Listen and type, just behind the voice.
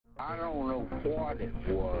I don't know what it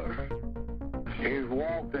was. He's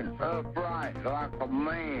walking upright like a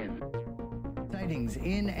man. Sightings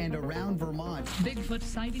in and around Vermont. Bigfoot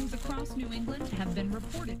sightings across New England have been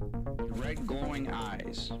reported. Red glowing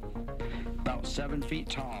eyes, about 7 feet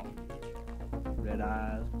tall. Red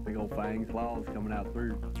eyes, big old fangs, claws coming out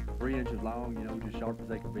through 3 inches long, just sharp as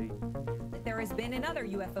they can be. There has been another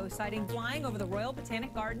UFO sighting flying over the Royal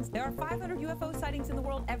Botanic Gardens. There are 500 UFO sightings in the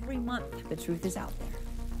world every month. The truth is out there.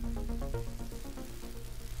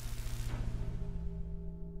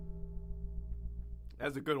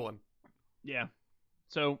 That's a good one. Yeah.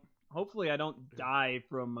 So hopefully I don't die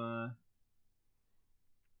from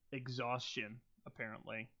exhaustion,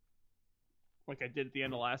 apparently. Like I did at the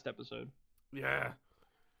end of last episode. Yeah.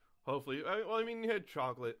 Hopefully. You had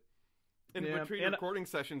chocolate. In between recording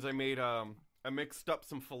sessions, I mixed up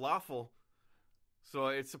some falafel. So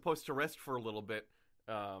it's supposed to rest for a little bit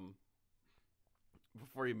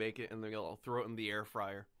before you make it, and then I'll throw it in the air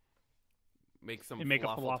fryer. Make some make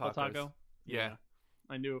falafel a falafel taco? Yeah.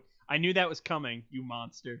 I knew that was coming, you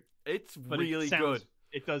monster. It's really good.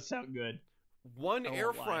 It does sound good.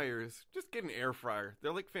 Air fryers. Just get an air fryer.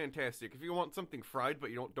 They're like fantastic. If you want something fried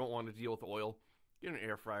but you don't want to deal with oil, get an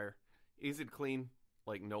air fryer. Easy to clean,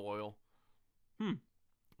 like no oil.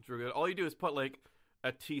 It's real good. All you do is put like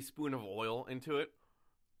a teaspoon of oil into it,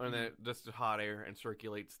 and then just hot air and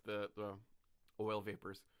circulates the oil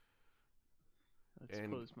vapors. Let's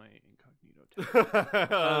close my incognito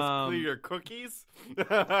tab. Let's clear your cookies.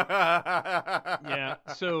 Yeah.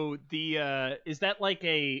 So the is that like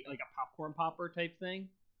a popcorn popper type thing?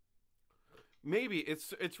 Maybe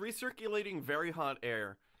it's recirculating very hot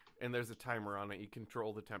air, and there's a timer on it. You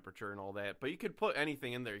control the temperature and all that, but you could put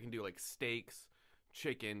anything in there. You can do like steaks,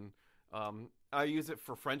 chicken. I use it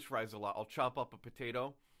for French fries a lot. I'll chop up a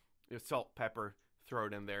potato, salt, pepper, throw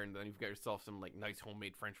it in there, and then you've got yourself some like nice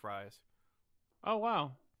homemade French fries. Oh,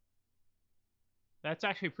 wow. That's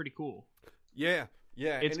actually pretty cool. Yeah.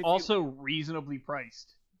 It's also reasonably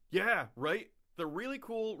priced. Yeah, right? They're really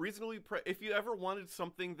cool, reasonably priced. If you ever wanted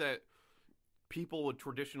something that people would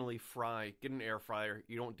traditionally fry, get an air fryer.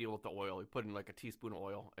 You don't deal with the oil. You put in like a teaspoon of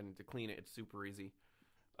oil, and to clean it, it's super easy.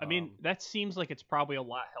 I mean, that seems like it's probably a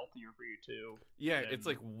lot healthier for you, too. Yeah, it's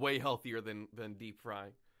like way healthier than deep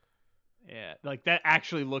frying. Yeah, like that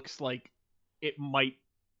actually looks like it might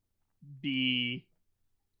be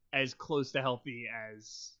as close to healthy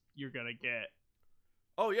as you're gonna get.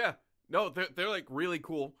 Oh yeah, no, they're like really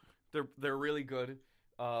cool. They're really good.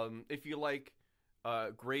 If you like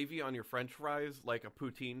gravy on your French fries, like a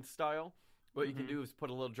poutine style, what you can do is put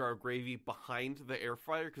a little jar of gravy behind the air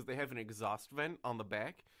fryer because they have an exhaust vent on the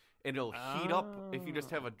back, and it'll heat up. If you just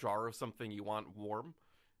have a jar of something you want warm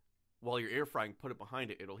while you're air frying, put it behind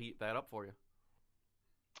it. It'll heat that up for you.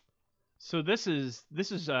 So this is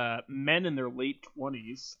men in their late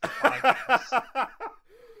 20s.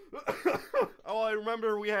 Oh, I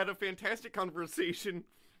remember we had a fantastic conversation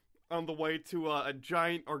on the way to a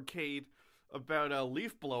giant arcade about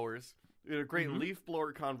leaf blowers. We had a great leaf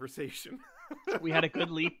blower conversation. We had a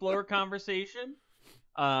good leaf blower conversation.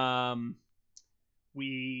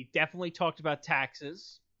 We definitely talked about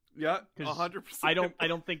taxes. Yeah, 100%. I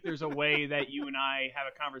don't think there's a way that you and I have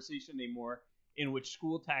a conversation anymore in which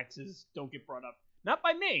school taxes don't get brought up. Not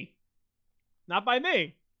by me,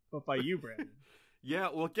 but by you, Brandon. Yeah,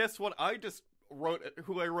 well, guess what? I just wrote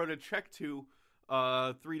a check to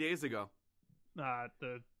 3 days ago.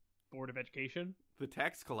 The Board of Education? The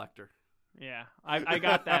tax collector. Yeah, I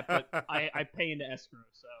got that, but I pay into escrow,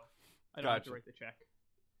 so I don't have to write the check.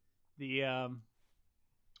 The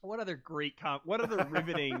what other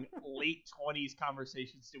riveting late 20s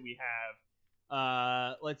conversations do we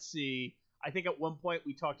have? Let's see. I think at one point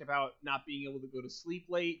we talked about not being able to go to sleep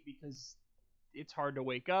late because it's hard to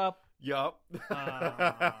wake up. Yup.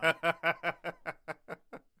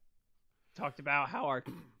 Talked about how our,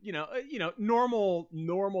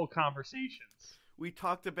 normal conversations. We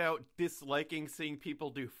talked about disliking seeing people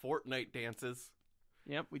do Fortnite dances.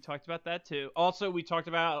 Yep, we talked about that too. Also, we talked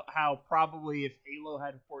about how probably if Halo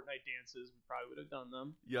had Fortnite dances, we probably would have done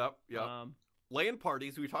them. Yep. LAN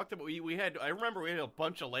parties. We talked about. I remember we had a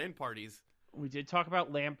bunch of LAN parties. We did talk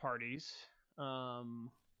about LAN parties.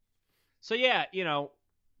 So yeah,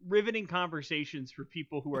 riveting conversations for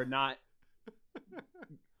people who are not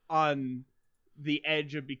on the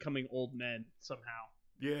edge of becoming old men somehow.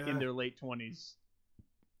 Yeah. In their late 20s.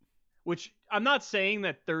 Which I'm not saying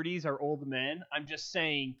that 30s are old men. I'm just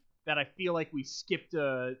saying that I feel like we skipped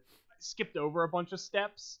over a bunch of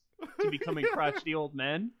steps to becoming crotchety old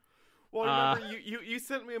men. Well, I remember you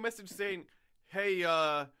sent me a message saying, "Hey,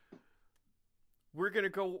 we're gonna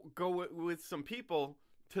go with some people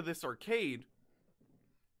to this arcade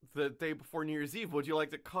the day before New Year's Eve. Would you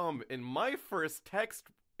like to come? And my first text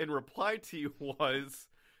in reply to you was,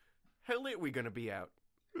 how late are we going to be out?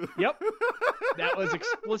 Yep. That was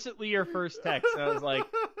explicitly your first text. I was like,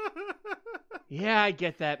 yeah, I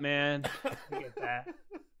get that, man. I get that.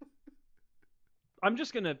 I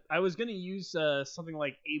was gonna use something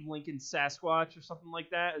like Abe Lincoln's Sasquatch or something like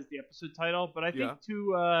that as the episode title, but I think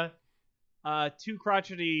two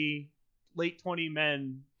crotchety late 20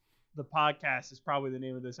 men, the podcast is probably the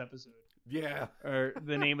name of this episode. Yeah. Or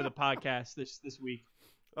the name of the podcast this week.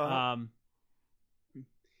 Uh-huh.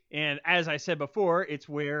 And as I said before, it's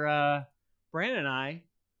where Brandon and I,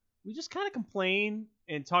 we just kind of complain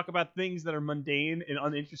and talk about things that are mundane and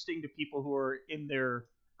uninteresting to people who are in their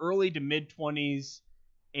early to mid 20s,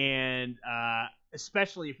 and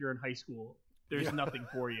especially if you're in high school, there's nothing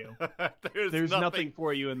for you. There's nothing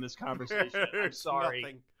for you in this conversation. I'm sorry.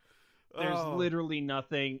 Nothing. There's literally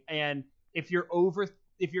nothing. And if you're over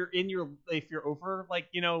like,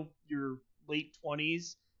 you know, your late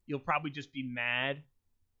 20s, you'll probably just be mad.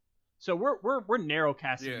 So we're narrow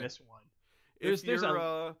casting this one. If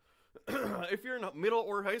you're in middle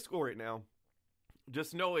or high school right now,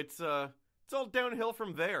 just know it's all downhill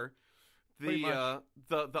from there. The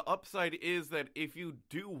upside is that if you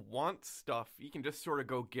do want stuff, you can just sort of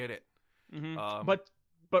go get it. Mm-hmm. But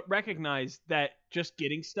recognize that just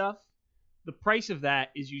getting stuff, the price of that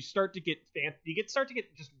is you start to get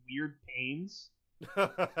just weird pains,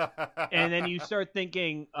 and then you start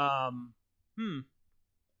thinking,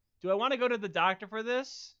 do I want to go to the doctor for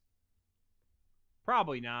this?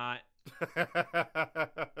 Probably not.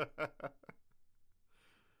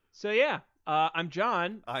 So yeah, I'm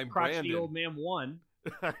John. I'm Crotchety Brandon. Old Man 1.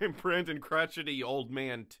 I'm Brandon Crotchety Old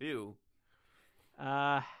Man 2.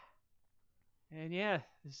 And yeah,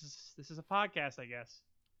 this is a podcast, I guess.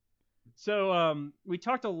 So we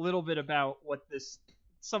talked a little bit about what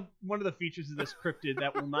one of the features of this cryptid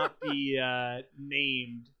that will not be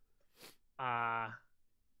named.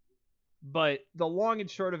 But the long and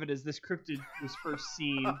short of it is this cryptid was first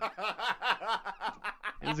seen.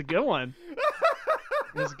 It was a good one.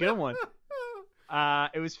 It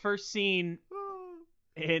was first seen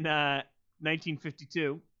in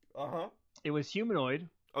 1952. Uh-huh. It was humanoid.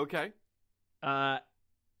 Okay. Actually,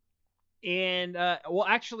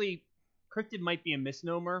 cryptid might be a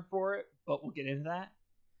misnomer for it, but we'll get into that.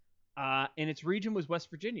 And its region was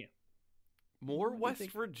West Virginia. More West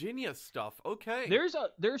Virginia stuff. Okay. There's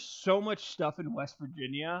so much stuff in West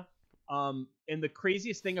Virginia. And the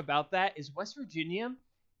craziest thing about that is West Virginia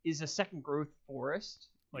is a second growth forest.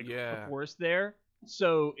 A forest there.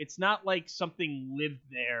 So it's not like something lived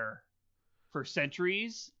there for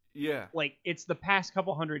centuries. Yeah. Like, it's the past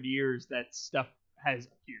couple hundred years that stuff has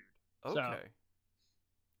appeared. Okay.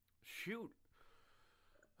 Shoot.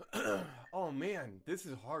 Oh man, this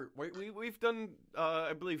is hard. Wait, we've done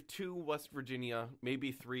I believe 2 West Virginia,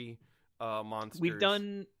 maybe 3 monsters. We've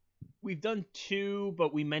done 2,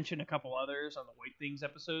 but we mentioned a couple others on the White Things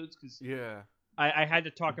episodes because I had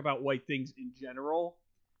to talk about White Things in general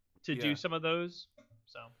to do some of those.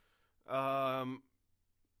 So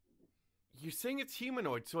you're saying it's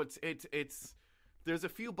humanoid, so it's there's a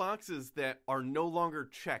few boxes that are no longer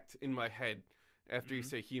checked in my head after you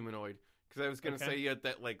say humanoid. Because I was going to say you had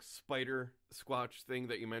that, like, spider squatch thing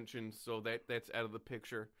that you mentioned, so that's out of the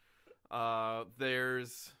picture.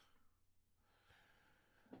 There's...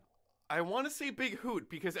 I want to say Big Hoot,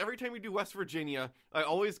 because every time we do West Virginia, I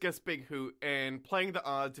always guess Big Hoot, and playing the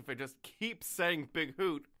odds, if I just keep saying Big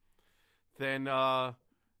Hoot, then I'm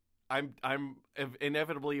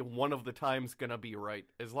inevitably one of the times going to be right,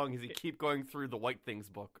 as long as you keep going through the White Things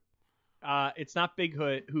book. It's not Big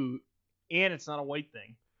Hoot, and it's not a white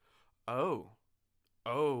thing. Oh,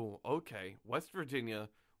 okay. West Virginia,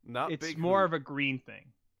 not it's Big more Hoot. of a green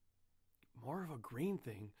thing. More of a green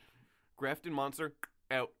thing. Grafton Monster,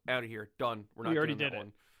 out of here. Done. We already did that it.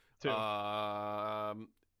 one.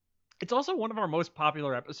 It's also one of our most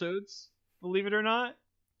popular episodes, believe it or not.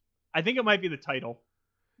 I think it might be the title.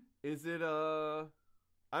 Is it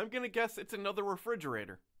I'm gonna guess it's another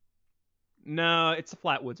refrigerator. No, it's a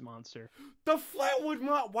Flatwoods monster. The Flatwood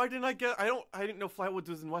Why didn't I get? I didn't know Flatwoods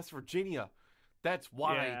was in West Virginia. That's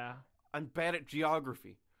why I'm bad at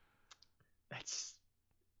geography. That's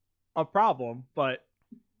a problem, but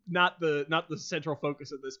not the central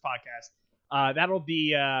focus of this podcast. That'll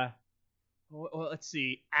be let's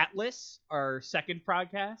see, Atlas, our second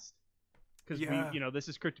podcast, because this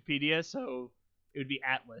is Cryptopedia, so it would be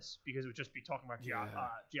Atlas because it would just be talking about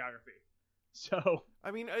geography. So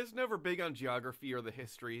I mean, I was never big on geography or the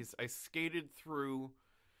histories. I skated through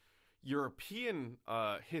European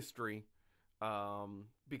history,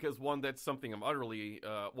 because one, that's something I'm utterly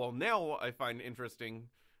well, now I find interesting,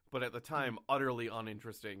 but at the time utterly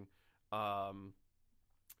uninteresting.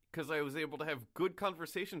 Because I was able to have good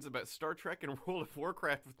conversations about Star Trek and World of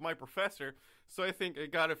Warcraft with my professor, so I think I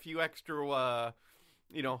got a few extra, a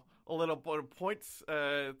little bit of points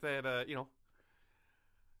that,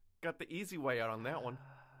 got the easy way out on that one.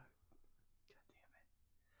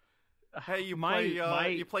 God damn it! Hey,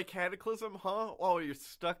 you play Cataclysm, huh? Oh, you're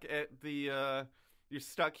stuck at the, you're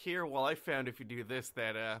stuck here. Well, I found if you do this,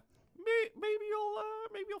 that maybe you'll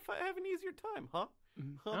have an easier time, huh?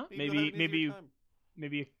 Huh? Maybe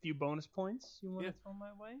a few bonus points you want to throw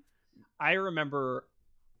my way? I remember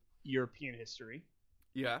European history.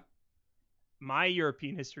 Yeah. My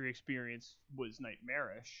European history experience was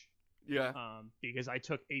nightmarish. Yeah. Because I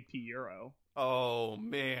took AP Euro. Oh,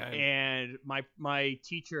 man. And my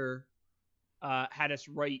teacher had us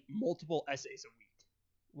write multiple essays a week.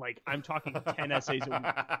 Like, I'm talking 10 essays a week.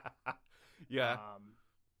 Yeah.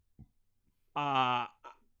 I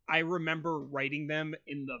remember writing them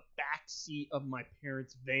in the back seat of my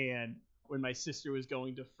parents' van when my sister was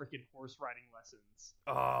going to frickin' horse riding lessons.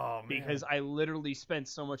 Oh, man. Because I literally spent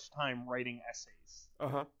so much time writing essays.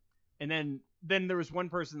 Uh-huh. And then there was one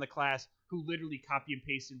person in the class who literally copy and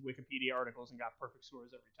pasted Wikipedia articles and got perfect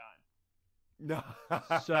scores every time. No.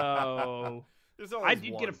 So I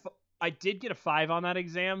did get a 5 on that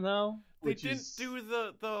exam though. They didn't do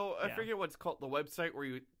I forget what it's called, the website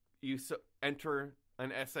where you enter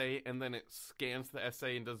an essay and then it scans the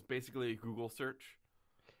essay and does basically a Google search.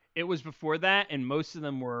 It was before that, and most of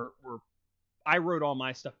them were I wrote all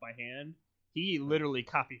my stuff by hand. He literally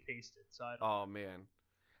copy pasted. So oh man,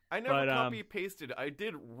 I never copy pasted. I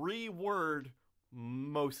did reword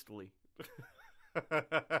mostly.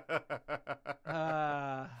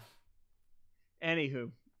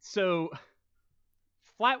 Anywho, so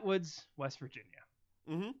Flatwoods, West Virginia.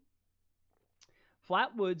 Mm-hmm.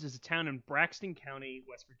 Flatwoods is a town in Braxton County,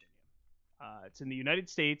 West Virginia. It's in the United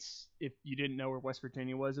States. If you didn't know where West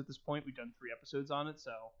Virginia was at this point, we've done 3 episodes on it,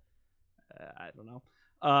 so I don't know.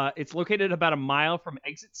 It's located about a mile from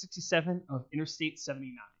exit 67 of Interstate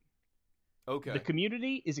 79. Okay. The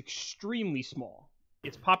community is extremely small.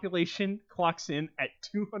 Its population clocks in at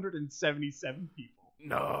 277 people.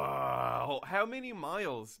 No. How many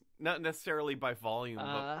miles? Not necessarily by volume,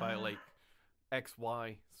 but by like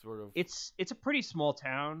XY sort of. It's a pretty small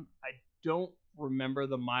town. I don't remember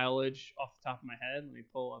the mileage off the top of my head. Let me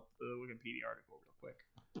pull up the Wikipedia article real quick.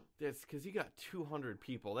 That's because you got 200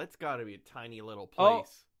 people. That's got to be a tiny little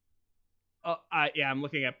place. Yeah, I'm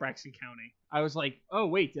looking at Braxton County. I was like, oh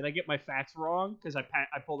wait, did I get my facts wrong? Because I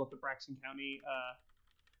pulled up the Braxton County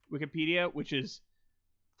Wikipedia, which is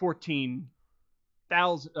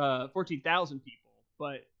 14,000 people,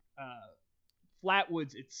 but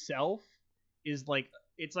Flatwoods itself is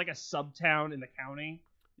it's like a sub-town in the county.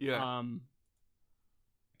 Yeah.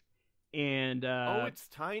 It's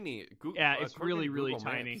tiny. Yeah, it's really, really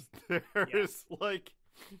tiny.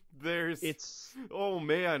 Oh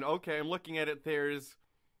man. Okay, I'm looking at it. There's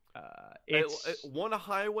one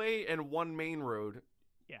highway and one main road.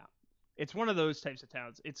 Yeah, it's one of those types of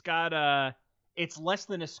towns. It's got it's less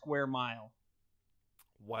than a square mile.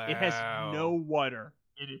 Wow. It has no water.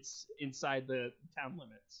 It's inside the town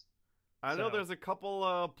limits. I know there's a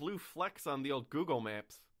couple blue flecks on the old Google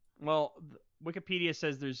Maps. Well, Wikipedia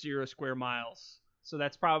says there's 0 square miles, so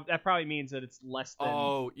that probably means that it's less than.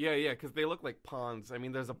 Oh yeah, because they look like ponds. I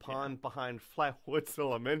mean, there's a pond behind Flatwoods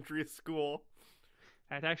Elementary School.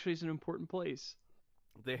 That actually is an important place.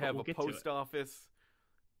 They have a post office.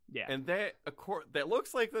 Yeah, and that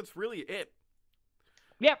looks like that's really it.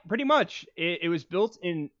 Yeah, pretty much. It was built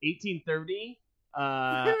in 1830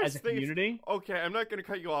 as a community. Okay, I'm not going to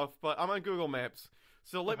cut you off, but I'm on Google Maps,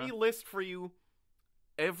 so let me list for you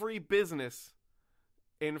every business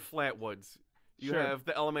in Flatwoods. You have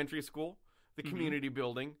the elementary school, the community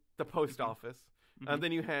building, the post office, and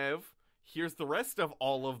then you have, here's the rest of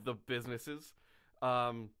all of the businesses,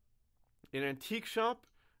 an antique shop,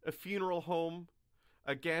 a funeral home,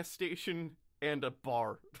 a gas station, and a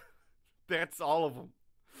bar. That's all of them.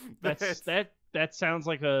 That sounds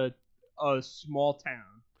like a small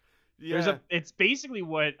town. Yeah. It's basically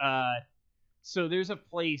what so there's a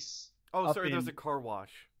place. Oh, sorry, there's a car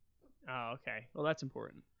wash. Oh, okay. Well, that's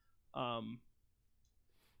important. To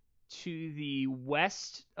the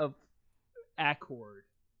west of Accord,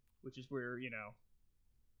 which is where,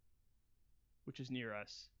 which is near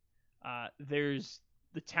us, there's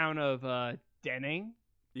the town of Denning.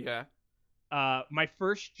 Yeah. My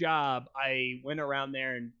first job, I went around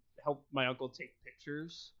there and helped my uncle take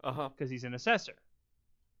pictures because he's an assessor.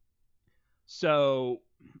 So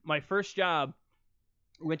my first job,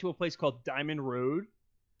 We went to a place called Diamond Road,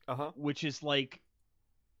 Uh-huh. which is like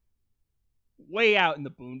way out in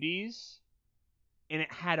the boondies, and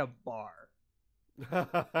it had a bar.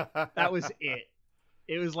 That was it.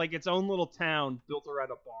 It was like its own little town built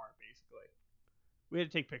around a bar, basically. We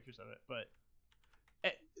had to take pictures of it, but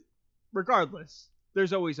regardless,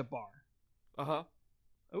 there's always a bar. Uh-huh.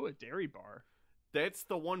 Oh, a dairy bar. That's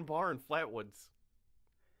the one bar in Flatwoods.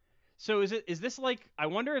 So is this like, I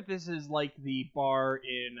wonder if this is like the bar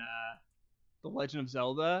in The Legend of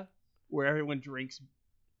Zelda where everyone drinks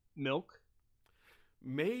milk?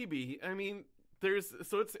 Maybe. I mean,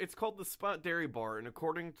 it's called the Spot Dairy Bar, and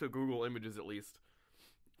according to Google Images at least,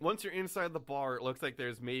 once you're inside the bar, it looks like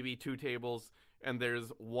there's maybe 2 tables and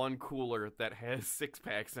there's one cooler that has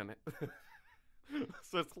 6-packs in it.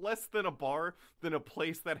 So it's less than a bar than a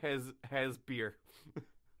place that has beer.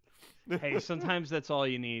 Hey, sometimes that's all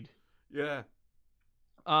you need. Yeah.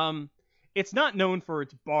 It's not known for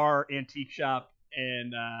its bar, antique shop,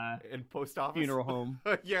 and post office, funeral home.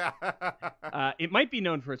 Yeah. It might be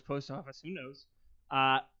known for its post office. Who knows?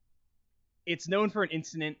 It's known for an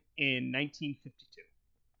incident in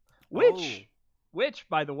 1952, which,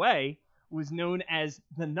 by the way, was known as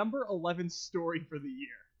the number 11 story for the year.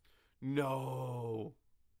 No.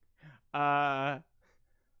 And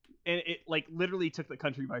it like literally took the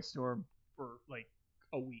country by storm for like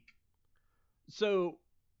a week. So,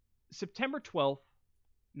 September 12th,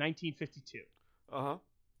 1952. Uh-huh.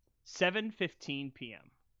 7:15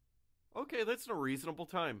 p.m. Okay, that's a reasonable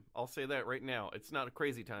time. I'll say that right now. It's not a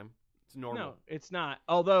crazy time. It's normal. No, it's not.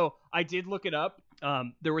 Although I did look it up.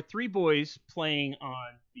 There were 3 boys playing on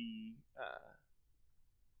the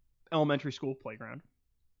elementary school playground.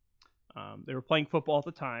 They were playing football at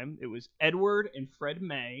the time. It was Edward and Fred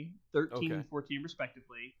May, 13 and 14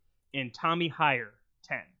 respectively, and Tommy Heyer,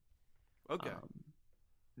 10. Okay.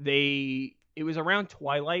 It was around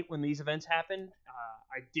twilight when these events happened.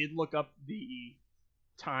 I did look up the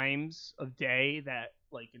times of day that,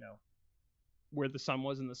 like, you know, where the sun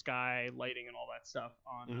was in the sky, lighting and all that stuff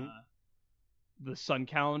on the sun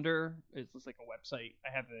calendar. It's just like a website. I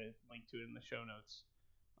have a link to it in the show notes.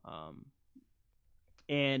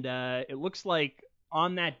 And it looks like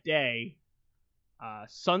on that day,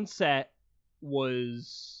 sunset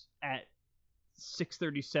was at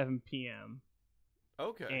 6:37 p.m.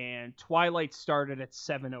 Okay. And twilight started at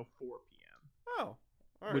 7:04 p.m. Oh, all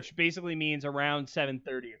right. Which basically means around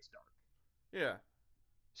 7:30 it's dark. Yeah.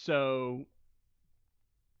 So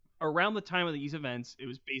around the time of these events, it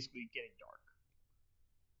was basically getting dark.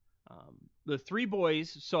 The 3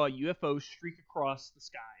 boys saw a UFO streak across the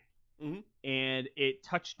sky, and it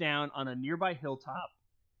touched down on a nearby hilltop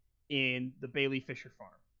in the Bailey Fisher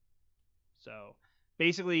farm. So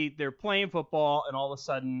basically, they're playing football, and all of a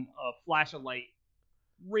sudden, a flash of light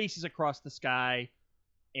races across the sky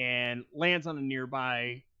and lands on a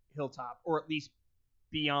nearby hilltop, or at least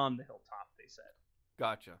beyond the hilltop, they said.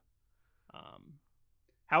 Gotcha.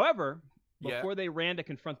 However, before they ran to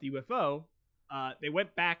confront the UFO, they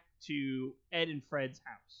went back to Ed and Fred's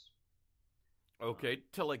house. Okay,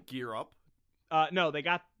 to like gear up. No, they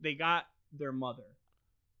got their mother,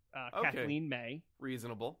 Okay. Kathleen May.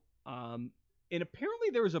 Reasonable. And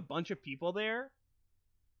apparently there was a bunch of people there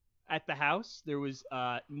at the house. There was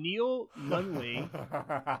Neil Nunley,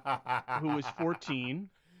 who was 14.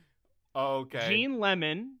 Okay. Gene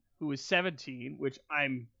Lemon, who was 17, which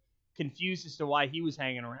I'm confused as to why he was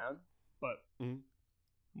hanging around, but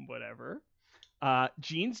whatever.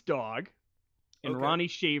 Gene's dog, and Ronnie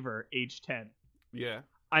Shaver, age 10. Yeah.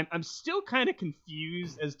 I'm still kind of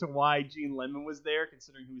confused as to why Gene Lemon was there,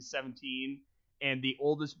 considering he was 17, and the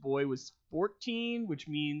oldest boy was 14, which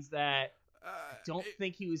means that I don't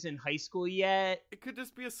think he was in high school yet. It could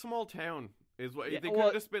just be a small town. Is what Yeah, they could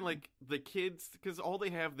have just been like the kids, because all they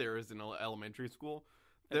have there is an elementary school.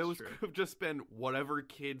 Those could have just been whatever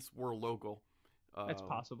kids were local. That's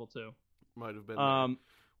possible too. Might have been.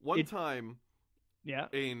 One time,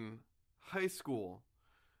 in high school,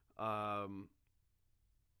 I'm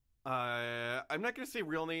not gonna say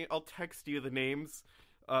real name. I'll text you the names.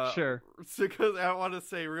 Sure. Because I don't want to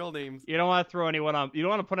say real names. You don't want to throw anyone on. You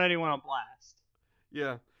don't want to put anyone on blast.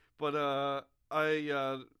 Yeah, but I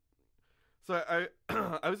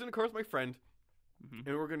was in a car with my friend, and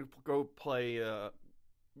we were gonna go play.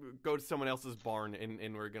 Go to someone else's barn,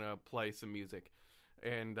 and we're gonna play some music.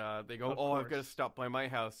 And they go, I've got to stop by my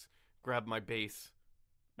house, grab my bass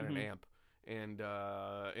and an amp, and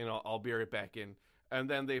I'll be right back in. And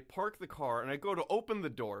then they park the car, and I go to open the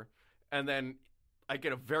door, and then I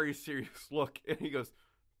get a very serious look, and he goes,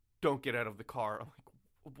 "Don't get out of the car." I'm like,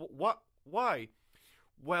 "What? Why?"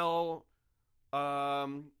 Well,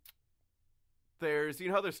 there's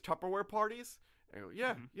how there's Tupperware parties. I go,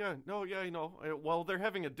 yeah, yeah, no, yeah, well, they're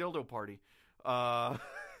having a dildo party. I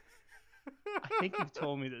think you've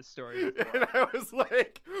told me this story before. And I was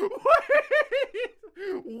like,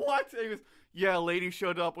 what? It was, yeah, a lady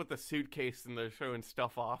showed up with a suitcase and they're showing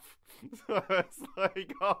stuff off. So it's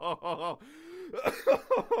like, oh,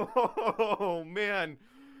 man.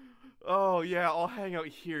 Oh, yeah, I'll hang out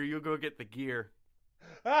here. You go get the gear.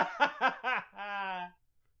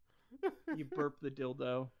 You burp the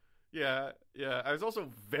dildo. Yeah. I was also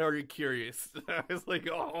very curious. I was like,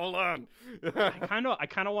 oh, hold on. I kind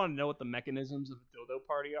of want to know what the mechanisms of a dildo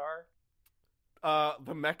party are.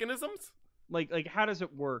 The mechanisms? Like how does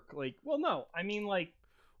it work? Like, well, no, I mean, like,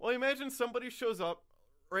 well, imagine somebody shows up,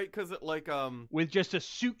 right? Because with just a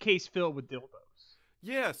suitcase filled with dildos.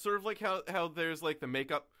 Yeah, sort of like how there's like the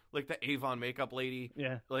makeup, like the Avon makeup lady.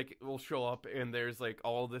 Yeah. Like will show up and there's like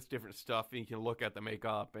all this different stuff and you can look at the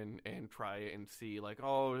makeup and try it and see like,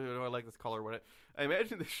 oh, I like this color. What? I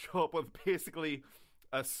imagine they show up with basically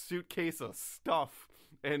a suitcase of stuff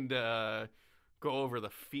and go over the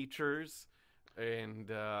features and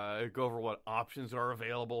go over what options are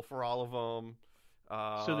available for all of them.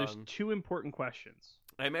 So there's two important questions.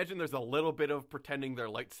 I imagine there's a little bit of pretending they're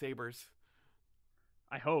lightsabers.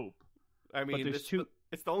 I hope. I mean, there's two.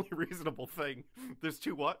 It's the only reasonable thing. There's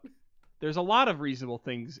two what? There's a lot of reasonable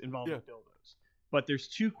things involved with dildos. But there's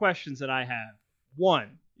two questions that I have.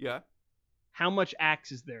 One. Yeah. How much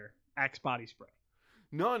Axe is there? Axe body spray.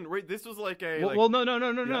 None. Right. This was like a. Well,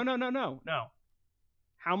 no.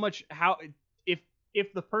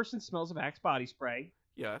 If the person smells of Axe body spray.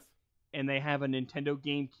 Yes. And they have a Nintendo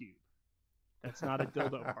GameCube. That's not a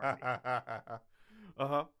dildo party.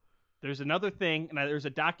 Uh-huh. There's another thing, and there's a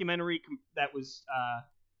documentary that was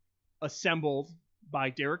assembled by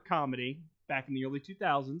Derek Comedy back in the early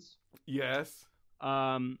 2000s. Yes.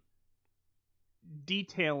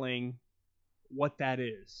 Detailing what that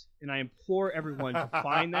is. And I implore everyone to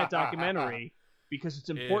find that documentary because it's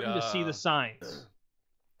important to see the signs.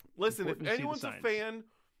 Listen, if anyone's a fan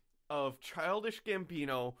of Childish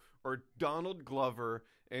Gambino or Donald Glover,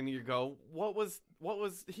 and you go, what was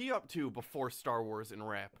he up to before Star Wars and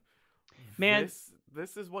rap? Man,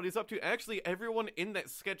 this is what he's up to. Actually, everyone in that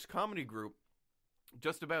sketch comedy group,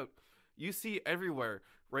 just about, you see everywhere,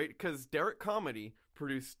 right? Because Derek Comedy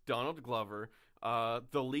produced Donald Glover. The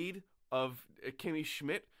lead of Kimmy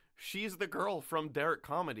Schmidt, she's the girl from Derek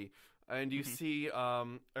Comedy. And you see,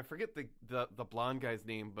 I forget the blonde guy's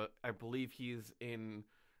name, but I believe he's in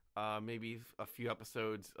maybe a few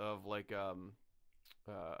episodes of like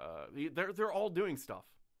they're all doing stuff.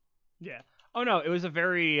 Yeah. Oh no, it was a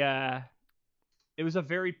very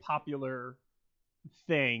popular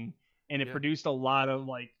thing, and it produced a lot of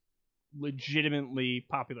like legitimately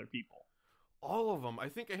popular people. All of them. I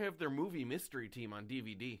think I have their movie Mystery Team on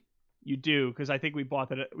DVD. You do, because I think we bought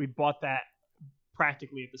that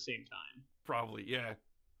practically at the same time. Probably, yeah.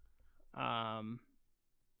 I'm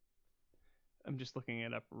just looking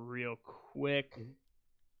it up real quick.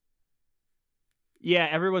 Yeah,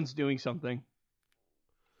 everyone's doing something.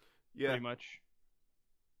 Yeah. Pretty much.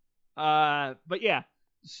 But yeah,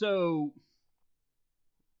 so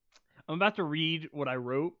I'm about to read what I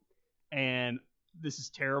wrote, and this is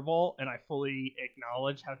terrible, and I fully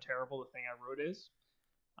acknowledge how terrible the thing I wrote is.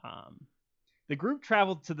 The group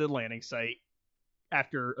traveled to the landing site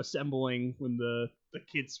after assembling when the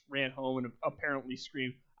kids ran home and apparently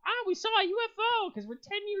screamed, we saw a UFO because we're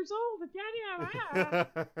 10 years old.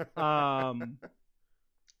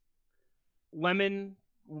 Lemon,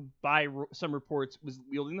 by some reports, was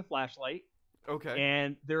wielding the flashlight. Okay.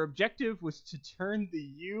 And their objective was to turn the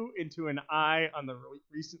U into an I on the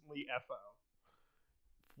recently FO.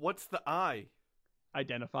 What's the I?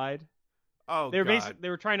 Identified. Oh, they were God. They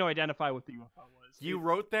were trying to identify what the UFO was. You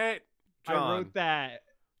wrote that? John. I wrote that.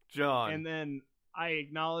 John. And then I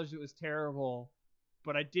acknowledged it was terrible,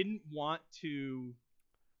 but I didn't want to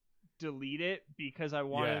delete it because I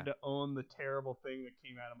wanted to own the terrible thing that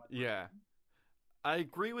came out of my brain. Yeah. I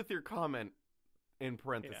agree with your comment in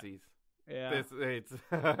parentheses. Yeah. It's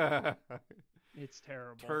it's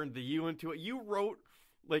terrible. Turn the U into it. You wrote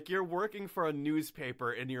like you're working for a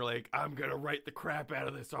newspaper and you're like, I'm going to write the crap out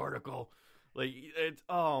of this article. Like it's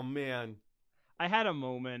oh man. I had a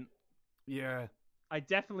moment. Yeah. I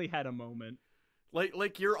definitely had a moment.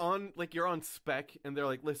 Like you're on spec and they're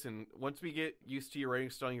like, listen, once we get used to your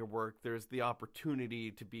writing style and your work, there's the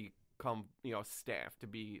opportunity to become, staff, to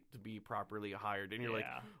be properly hired. And you're like,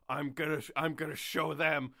 I'm gonna show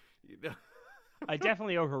them. I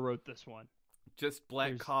definitely overwrote this one. Just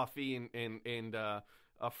black coffee and a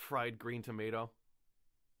fried green tomato.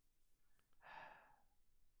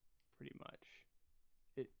 Pretty much.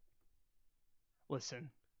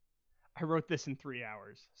 Listen, I wrote this in 3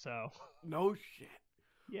 hours, so. No shit.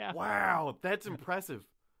 Yeah. Wow, that's impressive.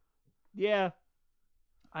 Yeah.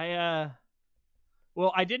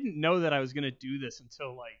 Well, I didn't know that I was going to do this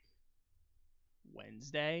until, like,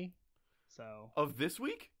 Wednesday, so. Of this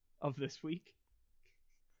week? Of this week.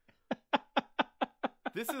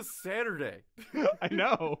 This is Saturday. I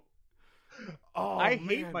know. Oh, I man.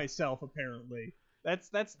 hate myself, apparently. That's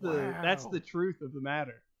the truth of the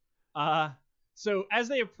matter. So as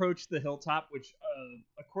they approached the hilltop, which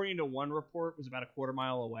according to one report was about a quarter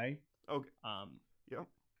mile away, Yep.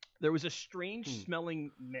 there was a strange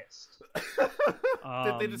smelling mist.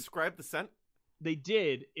 Did they describe the scent? They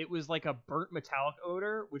did. It was like a burnt metallic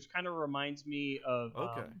odor, which kind of reminds me of.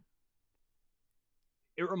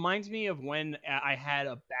 It reminds me of when I had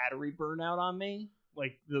a battery burnout on me.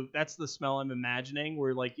 Like that's the smell I'm imagining,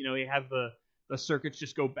 where like you have the circuits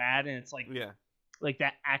just go bad, and it's like like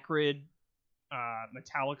that acrid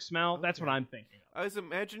metallic smell. That's what I'm thinking of. I was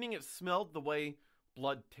imagining it smelled the way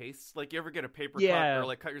blood tastes. Like you ever get a paper cut or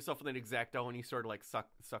like cut yourself with an X-Acto and you sort of like suck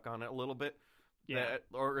on it a little bit. Yeah.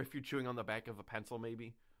 Or if you're chewing on the back of a pencil,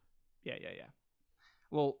 maybe. Yeah.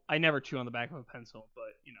 Well, I never chew on the back of a pencil,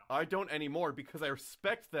 but I don't anymore because I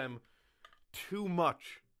respect them too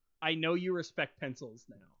much. I know you respect pencils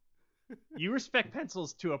now. You respect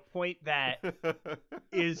pencils to a point that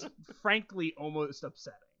is frankly almost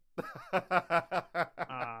upsetting.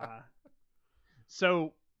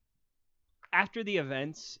 So after the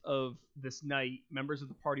events of this night, members of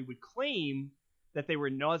the party would claim that they were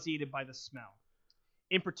nauseated by the smell.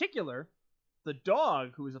 In particular, the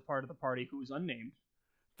dog who was a part of the party, who was unnamed.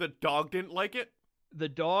 The dog didn't like it? The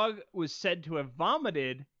dog was said to have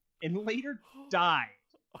vomited and later died.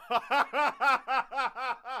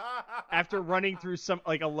 After running through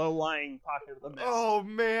a low-lying pocket of the mist. Oh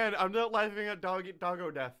man, I'm not laughing at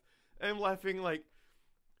doggo death. I'm laughing like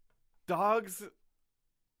dogs.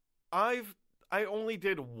 I only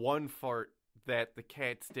did one fart that the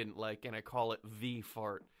cats didn't like, and I call it the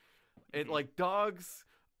fart. It like dogs.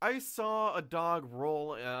 I saw a dog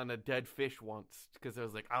roll on a dead fish once because I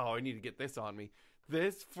was like, oh, I need to get this on me.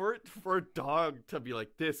 This for a dog to be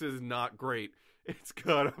like, this is not great. It's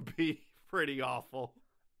gotta be pretty awful.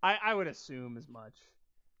 I would assume as much.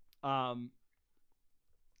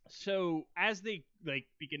 So as they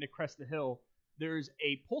begin to crest the hill, there's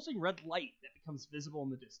a pulsing red light that becomes visible in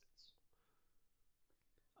the distance.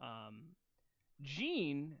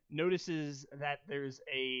 Gene notices that there's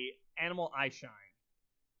a animal eye shine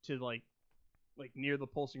to like near the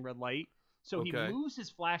pulsing red light. So he moves his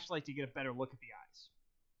flashlight to get a better look at the eyes.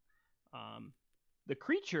 The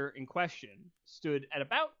creature in question stood at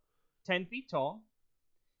about 10 feet tall.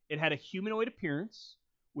 It had a humanoid appearance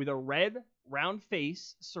with a red, round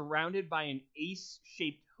face surrounded by an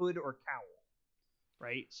ace-shaped hood or cowl.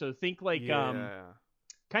 Right? So think like,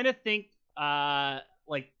 kind of think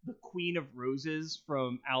like the Queen of Roses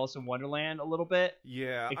from Alice in Wonderland a little bit.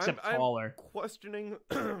 Yeah. Except taller. I'm questioning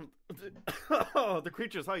the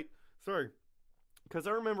creature's height. Sorry. Because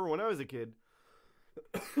I remember when I was a kid,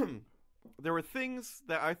 there were things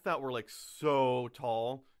that I thought were like so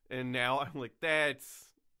tall, and now I'm like, that's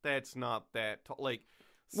not that tall. Like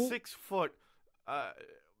 6 foot,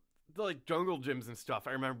 like jungle gyms and stuff.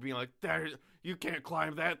 I remember being like, you can't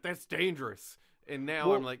climb that. That's dangerous. And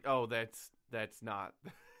now I'm like, oh, that's not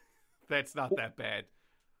that bad.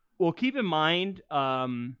 Well, keep in mind,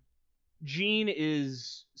 Gene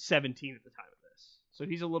is 17 at the time of this, so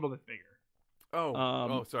he's a little bit bigger.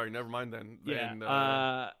 Oh, sorry. Never mind then.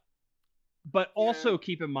 Yeah. But also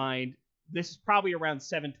keep in mind, this is probably around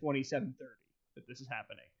 7:20, 7:30 that this is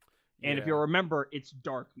happening. And if you'll remember, it's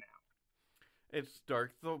dark now. It's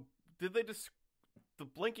dark. So did they just... The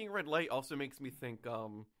blinking red light also makes me think,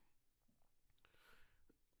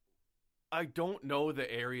 I don't know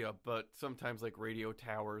the area, but sometimes like radio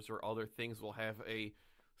towers or other things will have a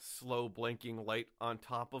slow blinking light on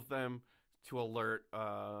top of them to alert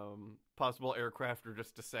possible aircraft, or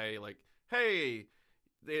just to say like, hey,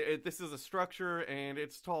 this is a structure and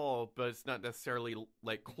it's tall, but it's not necessarily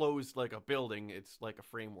like closed like a building. It's like a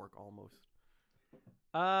framework almost.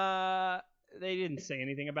 They didn't say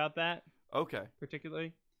anything about that. Okay.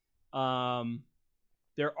 Particularly.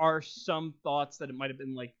 There are some thoughts that it might have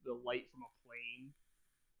been like the light from a plane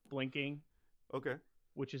blinking. Okay.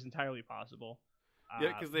 Which is entirely possible.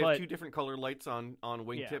 Yeah, because they have 2 different color lights on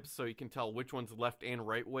wingtips, so you can tell which one's left and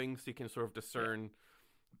right wing, so you can sort of discern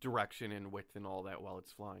direction and width and all that while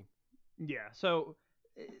it's flying. Yeah, so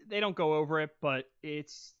they don't go over it, but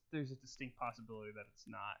there's a distinct possibility that it's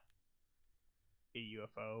not a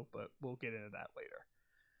UFO, but we'll get into that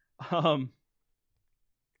later.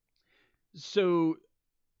 So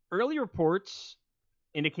early reports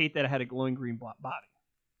indicate that it had a glowing green body.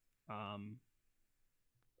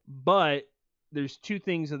 But there's two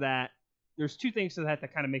things to that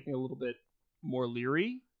that kind of make me a little bit more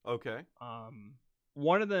leery. Okay.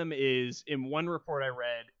 One of them is, in one report I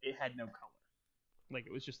read, it had no color. Like,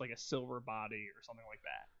 it was just like a silver body or something like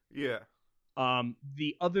that. Yeah.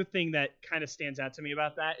 The other thing that kind of stands out to me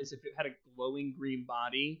about that is if it had a glowing green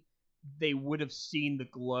body, they would have seen the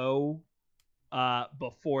glow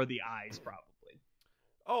before the eyes, probably.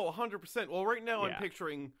 Oh, 100%. Well, right now Yeah. I'm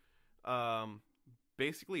picturing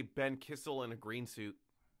basically Ben Kissel in a green suit.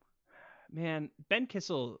 Man, Ben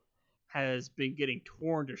Kissel has been getting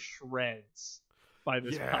torn to shreds by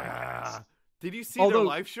this podcast. Did you see their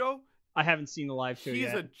live show? I haven't seen the live show He's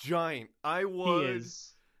yet. a giant. He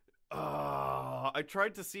is. I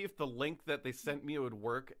tried to see if the link that they sent me would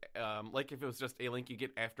work. Like if it was just a link you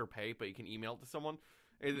get after pay, but you can email it to someone.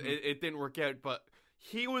 It didn't work out, but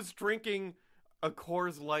he was drinking a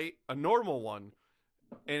Coors Light, a normal one,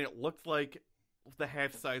 and it looked like the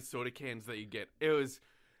half-size soda cans that you get. It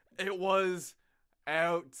was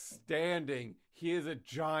outstanding. He is a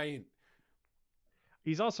giant.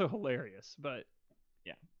 He's also hilarious, but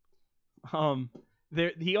yeah.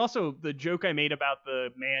 He also, the joke I made about the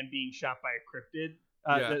man being shot by a cryptid,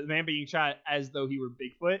 the man being shot as though he were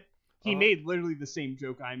Bigfoot, he made literally the same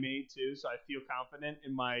joke I made too, so I feel confident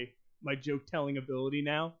in my joke telling ability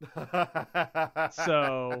now.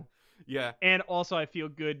 So yeah, and also I feel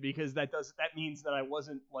good because that means that I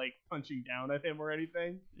wasn't like punching down at him or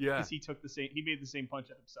anything. Yeah, because he made the same punch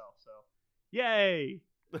at himself. So, yay.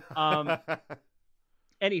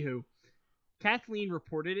 Anywho, Kathleen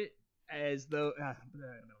reported it as though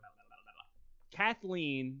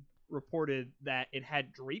Kathleen reported that it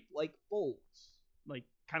had drape-like folds, like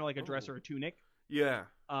kind of like a dress or a tunic. Yeah.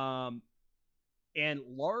 And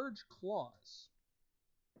large claws.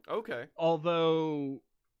 Okay. Although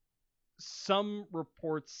some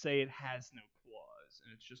reports say it has no claws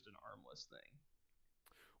and it's just an armless thing.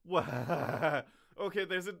 Well, okay,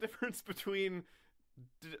 there's a difference between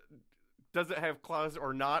does it have claws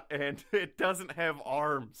or not, and it doesn't have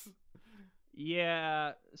arms.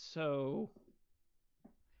 Yeah, so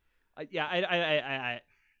I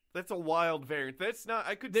that's a wild variant. That's not.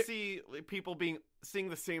 I could see people seeing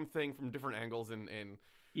the same thing from different angles and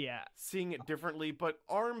yeah, seeing it differently. But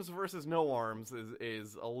arms versus no arms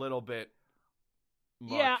is a little bit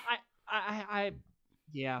much.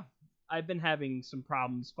 Yeah, I've been having some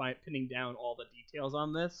problems pinning down all the details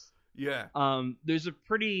on this. Yeah. There's a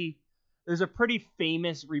pretty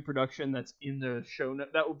famous reproduction that's in the show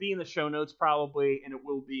note that will be in the show notes probably, and it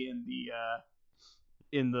will be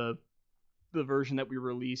in the version that we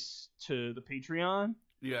release to the Patreon.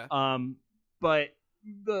 Yeah. But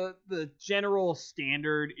the general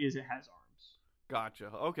standard is it has arms.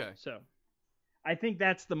 Gotcha. Okay. So, I think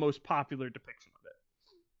that's the most popular depiction of it.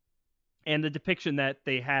 And the depiction that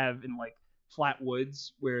they have in like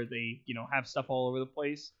Flatwoods, where they have stuff all over the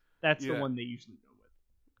place, that's the one they usually go with.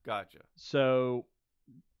 Gotcha. So,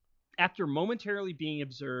 after momentarily being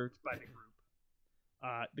observed by the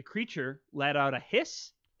group, the creature let out a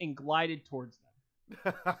hiss and glided towards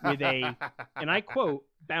them with a, and I quote,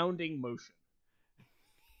 bounding motion.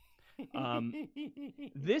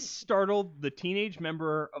 This startled the teenage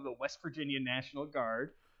member of the West Virginia National Guard.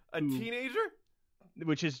 Teenager?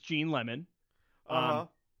 Which is Gene Lemon.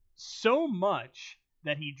 So much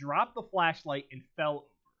that he dropped the flashlight and fell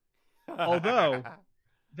over. Although,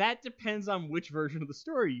 that depends on which version of the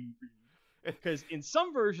story you read. Because in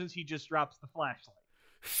some versions, he just drops the flashlight.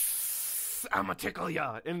 I'm gonna tickle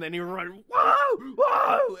ya, and then he runs, whoa,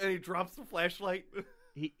 whoa, and he drops the flashlight.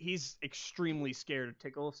 He's extremely scared of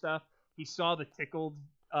tickle stuff. He saw the Tickled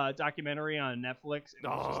documentary on Netflix, and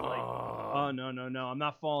was just like, "Oh no, I'm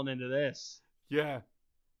not falling into this." Yeah.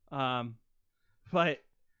 But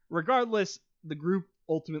regardless, the group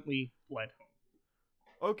ultimately fled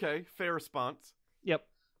home. Okay, fair response. Yep.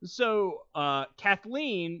 So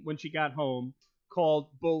Kathleen, when she got home, called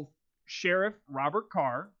both Sheriff Robert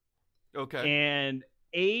Carr. Okay. And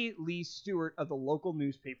A. Lee Stewart of the local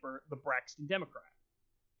newspaper, the Braxton Democrat.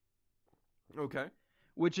 Okay.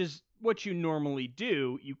 Which is what you normally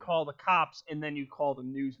do. You call the cops and then you call the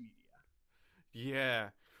news media. Yeah.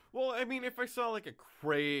 Well, I mean, if I saw like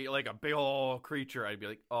a big old creature, I'd be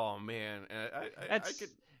like, "Oh man!" I could.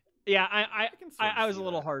 Yeah, I was a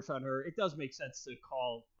little harsh on her. It does make sense to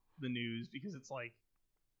call the news because it's like,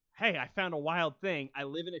 hey, I found a wild thing. I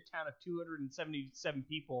live in a town of 277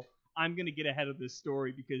 people. I'm going to get ahead of this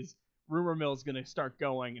story because rumor mill is going to start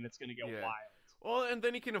going and it's going to get wild. Well, and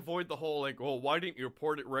then he can avoid the whole like, well, why didn't you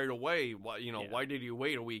report it right away? Why did you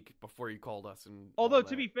wait a week before you called us? And although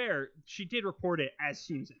to be fair, she did report it as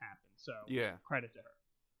soon as it happened, so credit to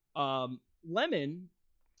her. Lemon,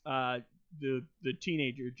 the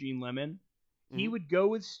teenager Gene Lemon, he would go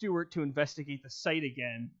with Stewart to investigate the site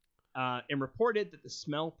again, and reported that the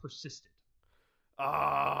smell persisted.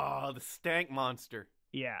 Ah, the stank monster.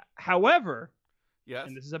 Yeah. However, yes,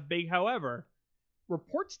 and this is a big however.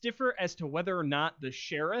 Reports differ as to whether or not the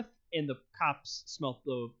sheriff and the cops smelt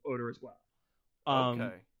the odor as well.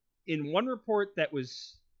 Okay. In one report that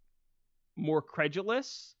was more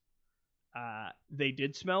credulous, they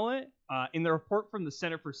did smell it. In the report from the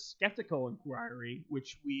Center for Skeptical Inquiry,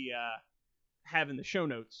 which we have in the show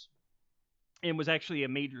notes, and was actually a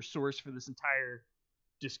major source for this entire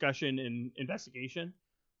discussion and investigation,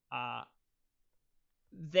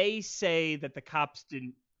 they say that the cops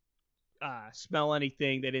didn't smell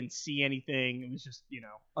anything. They didn't see anything. It was just,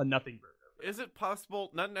 a nothing burger. Is it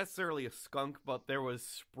possible, not necessarily a skunk, but there was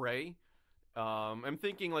spray? I'm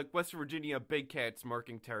thinking like West Virginia big cats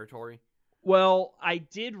marking territory. Well, I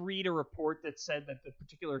did read a report that said that the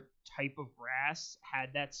particular type of grass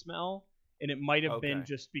had that smell, and it might have been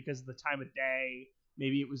just because of the time of day.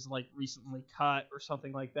 Maybe it was like recently cut or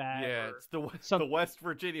something like that. Yeah, it's the West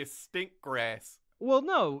Virginia stink grass. Well,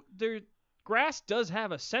 no, grass does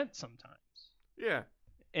have a scent sometimes. Yeah.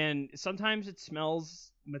 And sometimes it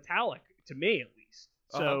smells metallic, to me at least.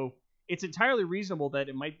 So it's entirely reasonable that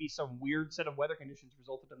it might be some weird set of weather conditions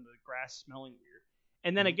resulted in the grass smelling weird.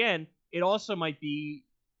 And then again, it also might be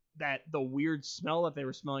that the weird smell that they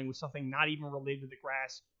were smelling was something not even related to the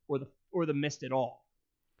grass or the mist at all.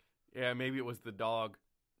 Yeah, maybe it was the dog.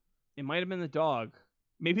 It might have been the dog.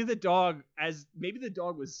 Maybe the dog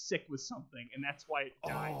was sick with something, and that's why it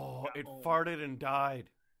died. Oh, it farted and died.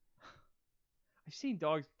 I've seen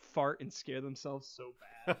dogs fart and scare themselves so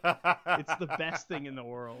bad. It's the best thing in the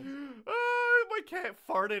world. My cat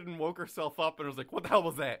farted and woke herself up, and I was like, "What the hell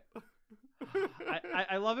was that?"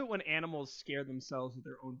 I love it when animals scare themselves with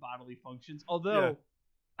their own bodily functions. Although,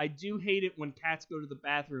 I do hate it when cats go to the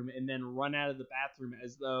bathroom and then run out of the bathroom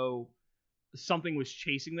as though something was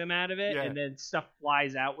chasing them out of it, and then stuff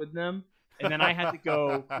flies out with them, and then I had to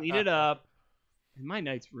go clean it up, and my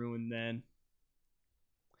night's ruined then.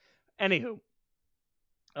 Anywho,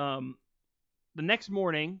 the next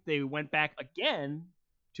morning they went back again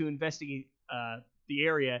to investigate the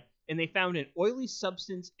area, and they found an oily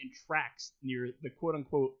substance and tracks near the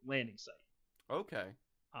quote-unquote landing site. Okay.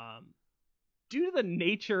 Due to the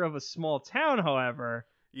nature of a small town, however,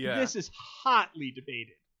 this is hotly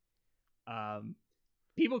debated.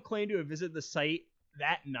 People claim to have visited the site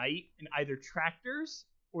that night in either tractors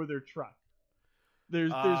or their truck.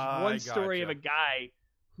 There's one story of a guy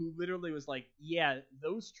who literally was like, yeah,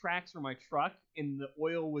 those tracks were my truck, and the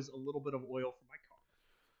oil was a little bit of oil from my car.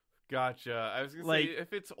 Gotcha. I was going to say,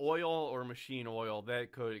 if it's oil or machine oil,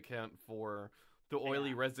 that could account for the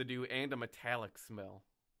oily residue and a metallic smell.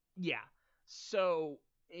 Yeah. So,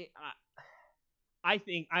 I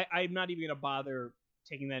think I'm not even going to bother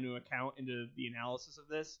taking that into account into the analysis of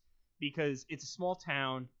this, because it's a small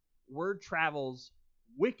town. Word travels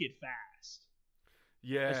wicked fast.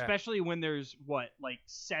 Yeah. Especially when there's,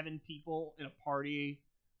 7 people in a party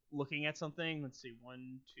looking at something. Let's see,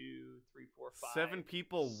 1, 2, 3, 4, 5. 7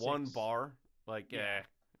 people, 6. 1 bar. Yeah.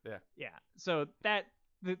 So the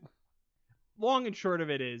long and short of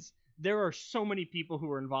it is, there are so many people who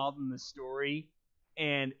are involved in this story,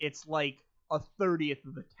 and it's like a 30th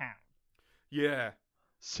of the town. Yeah.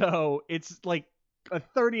 So it's like a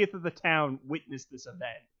 30th of the town witnessed this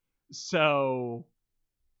event. So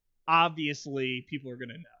obviously people are going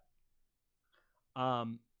to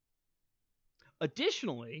know.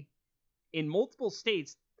 Additionally, in multiple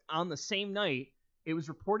states on the same night, it was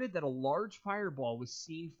reported that a large fireball was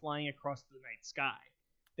seen flying across the night sky.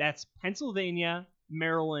 That's Pennsylvania,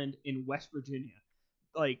 Maryland, and West Virginia.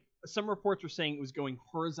 Like, some reports were saying it was going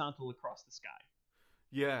horizontal across the sky.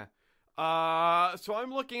 Yeah. So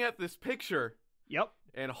I'm looking at this picture. Yep.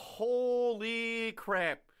 And holy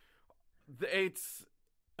crap. It's...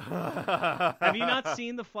 Have you not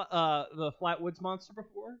seen the Flatwoods monster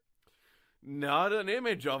before? Not an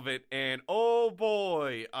image of it, and oh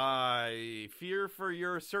boy, I fear for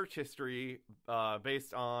your search history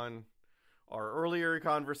based on our earlier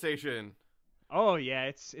conversation. Oh yeah,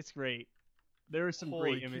 it's great. There were some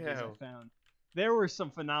great images I found. There were some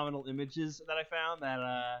phenomenal images that I found that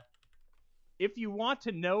if you want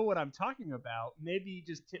to know what I'm talking about, maybe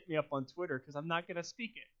just hit me up on Twitter, because I'm not going to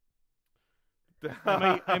speak it.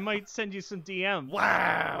 I might send you some DMs.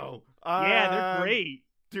 Wow. Yeah, they're great.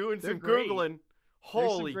 Doing some Googling. There's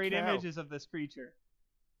Holy some great cow. images of this creature.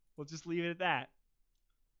 We'll just leave it at that.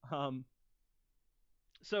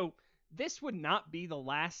 So this would not be the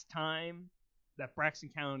last time that Braxton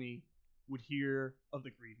County would hear of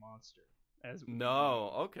the Green Monster.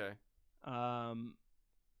 Okay.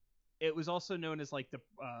 It was also known as like the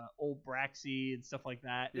Old Braxy and stuff like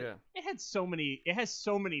that. Yeah. It has so many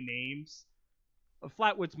names.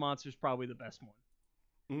 Flatwoods Monster is probably the best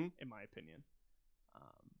one, in my opinion.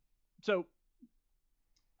 So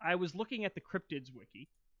I was looking at the Cryptids wiki.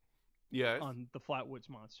 Yes. On the Flatwoods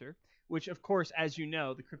Monster, which, of course, as you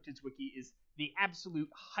know, the Cryptids wiki is the absolute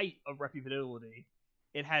height of reputability.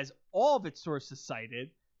 It has all of its sources cited.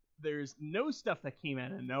 There's no stuff that came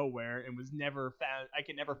out of nowhere and was never found. I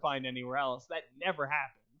can never find anywhere else. That never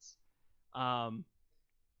happens.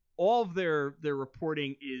 All of their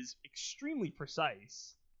reporting is extremely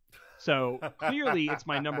precise. So clearly, it's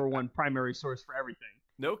my number one primary source for everything.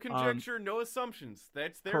 No conjecture, no assumptions.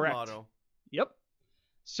 That's their correct. motto. Yep.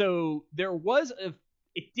 So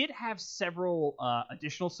it did have several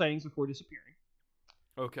additional sightings before disappearing.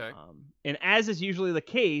 Okay. And as is usually the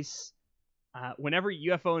case, whenever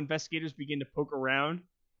UFO investigators begin to poke around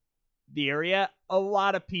the area, a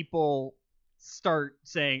lot of people start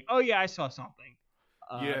saying, "Oh yeah, I saw something."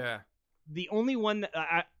 Yeah. The only one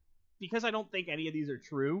that because I don't think any of these are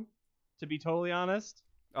true, to be totally honest.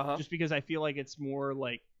 Just because I feel like it's more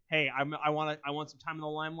like, hey, I want some time in the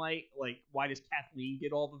limelight. Like, why does Kathleen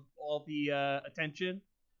get all the attention?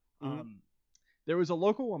 Mm-hmm. There was a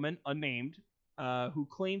local woman, unnamed, who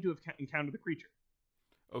claimed to have encountered the creature.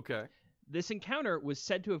 Okay. This encounter was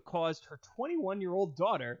said to have caused her 21-year-old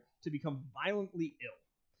daughter to become violently ill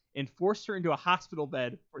and forced her into a hospital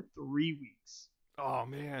bed for 3 weeks. Oh,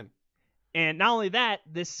 man. And not only that,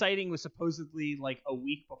 this sighting was supposedly like a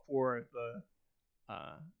week before the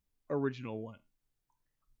original one.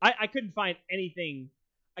 I couldn't find anything.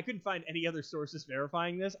 I couldn't find any other sources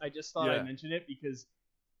verifying this. I just thought I'd mention it because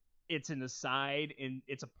it's an aside and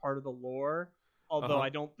it's a part of the lore. Although I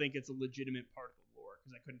don't think it's a legitimate part of the lore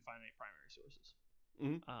because I couldn't find any primary sources.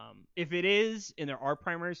 Mm-hmm. If it is, and there are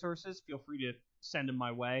primary sources, feel free to send them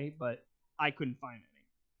my way. But I couldn't find any.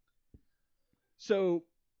 So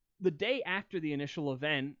the day after the initial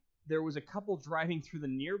event, there was a couple driving through the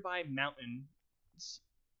nearby mountains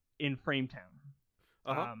in Frametown.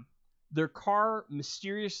 Their car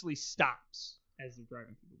mysteriously stops as they're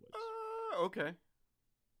driving through the woods. Okay.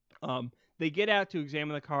 They get out to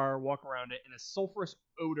examine the car, walk around it, and a sulfurous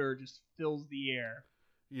odor just fills the air.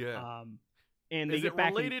 Yeah. And they Is get it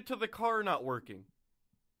back related to the car not working?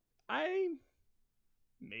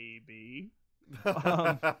 Maybe.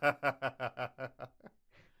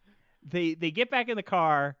 They get back in the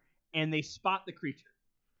car and they spot the creature.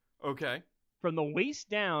 Okay. From the waist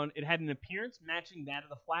down, it had an appearance matching that of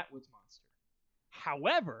the Flatwoods Monster.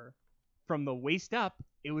 However, from the waist up,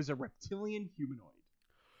 it was a reptilian humanoid.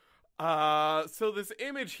 So this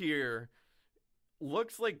image here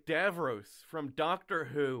looks like Davros from Doctor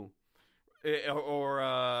Who. It's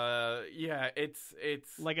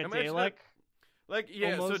like a Dalek?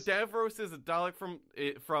 Almost. So Davros is a Dalek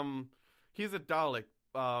from he's a Dalek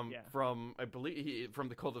from, I believe, from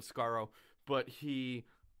the Cult of Skaro, but he,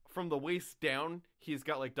 from the waist down, he's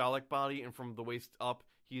got like Dalek body, and from the waist up,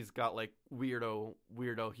 he's got like weirdo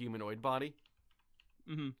humanoid body.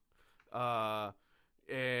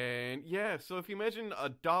 And yeah, so if you imagine a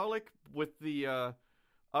Dalek with the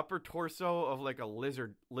upper torso of like a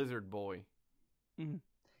lizard boy.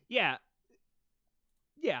 Yeah.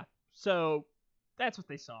 So that's what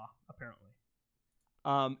they saw, apparently.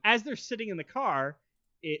 As they're sitting in the car,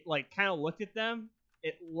 it like kind of looked at them.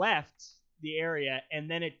 It left the area, and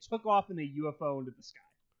then it took off in a UFO into the sky.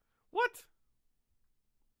 What?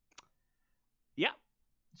 Yeah.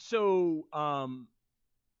 So,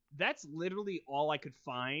 that's literally all I could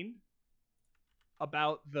find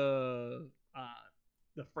about the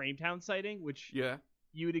Frametown sighting, which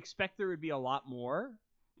you would expect there would be a lot more,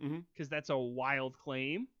 because that's a wild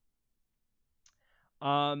claim.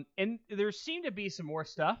 And there seemed to be some more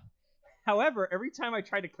stuff. However, every time I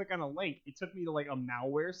tried to click on a link, it took me to like a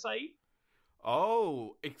malware site.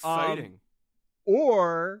 Oh, exciting.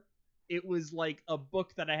 Or it was like a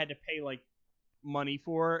book that I had to pay like money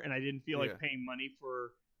for, and I didn't feel like paying money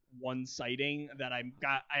for one sighting that I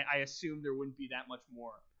assumed there wouldn't be that much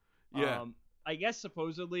more. Yeah. I guess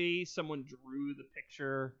supposedly someone drew the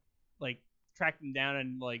picture, like tracked them down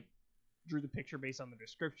and like drew the picture based on the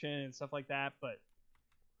description and stuff like that. But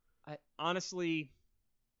honestly,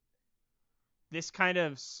 this kind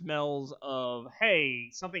of smells of, hey,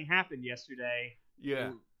 something happened yesterday.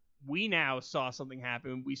 Yeah. We now saw something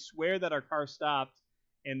happen. We swear that our car stopped,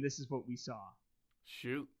 and this is what we saw.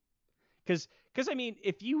 Shoot. Because I mean,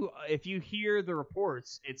 if you hear the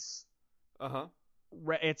reports, it's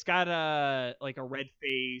it's got a red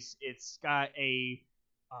face. It's got a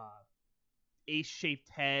ace-shaped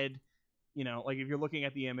head. You know, like if you're looking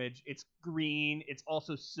at the image, it's green. It's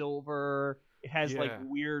also silver. It has like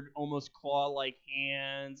weird, almost claw-like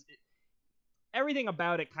hands. Everything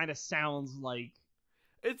about it kind of sounds like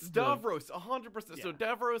it's Davros, 100%. Yeah. So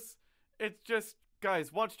Davros, it's just,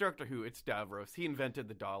 guys, watch Doctor Who. It's Davros. He invented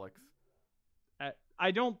the Daleks.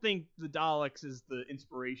 I don't think the Daleks is the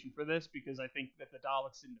inspiration for this, because I think that the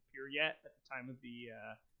Daleks didn't appear yet at the time of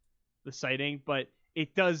the sighting, but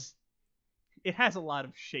it does. It has a lot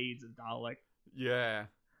of shades of Dalek. Yeah.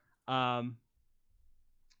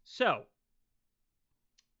 So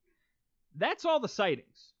that's all the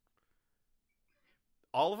sightings.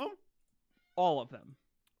 All of them? All of them.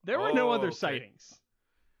 There were no other sightings.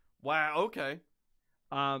 Wow. Okay.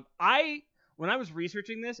 When I was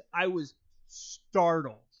researching this, I was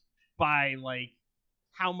startled by like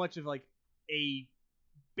how much of like a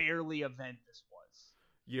barely event this was.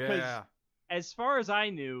 Yeah. As far as I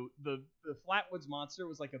knew, the Flatwoods monster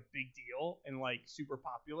was like a big deal and like super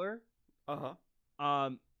popular.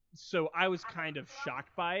 So I was kind of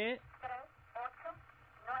shocked by it.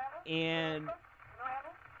 And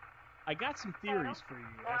I got some theories for you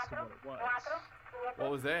as to what it was.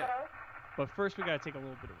 What was that? But first we gotta take a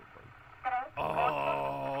little bit of a break.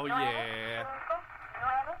 Oh, yeah.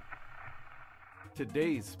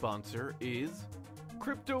 Today's sponsor is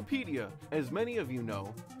Cryptopedia. As many of you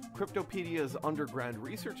know, Cryptopedia's underground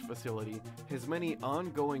research facility has many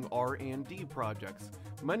ongoing R&D projects,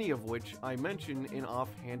 many of which I mention in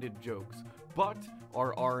offhanded jokes. But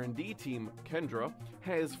our R&D team, Kendra,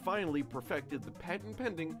 has finally perfected the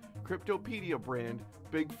patent-pending Cryptopedia brand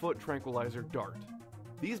Bigfoot Tranquilizer Dart.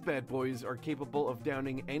 These bad boys are capable of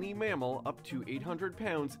downing any mammal up to 800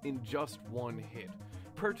 pounds in just one hit.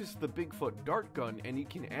 Purchase the Bigfoot Dart gun and you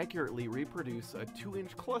can accurately reproduce a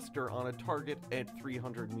 2-inch cluster on a target at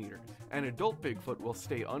 300 meters. An adult Bigfoot will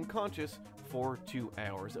stay unconscious for 2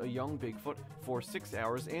 hours, a young Bigfoot for 6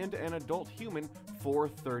 hours, and an adult human for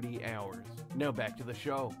 30 hours. Now back to the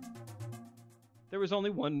show. There was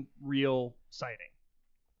only one real sighting.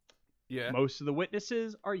 Yeah. Most of the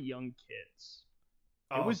witnesses are young kids.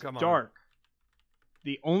 It was On. dark.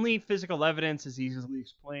 The only physical evidence is easily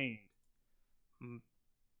explained.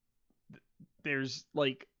 There's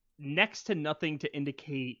like next to nothing to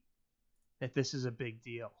indicate that this is a big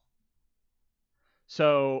deal.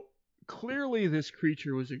 So clearly this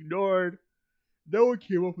creature was ignored. No one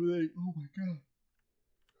came up with any. Oh my god.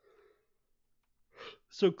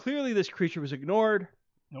 So clearly this creature was ignored.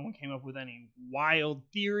 No one came up with any wild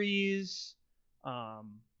theories.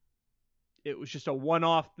 It was just a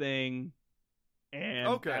one-off thing,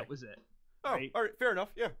 and that was it. Oh, right? All right, fair enough,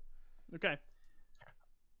 yeah. Okay.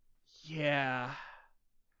 Yeah.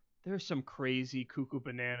 There's some crazy cuckoo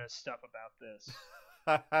banana stuff about this.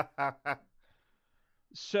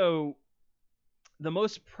 So, the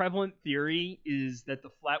most prevalent theory is that the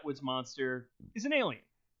Flatwoods monster is an alien.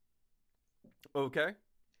 Okay.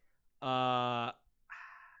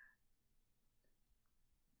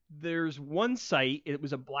 There's one site, it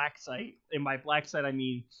was a black site, and by black site I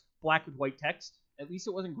mean black with white text. At least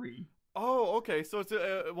it wasn't green. Oh, okay, so it's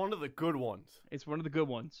one of the good ones. It's one of the good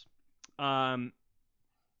ones. And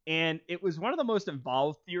it was one of the most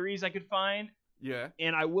involved theories I could find. Yeah.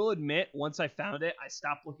 And I will admit, once I found it, I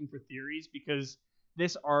stopped looking for theories because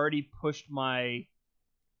this already pushed my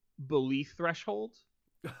belief threshold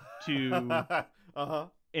to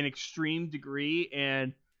an extreme degree.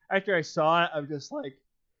 And after I saw it, I'm just like,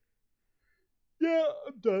 yeah,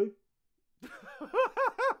 I'm done.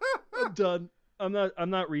 I'm done. I'm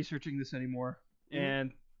not researching this anymore. Mm-hmm.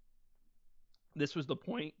 And this was the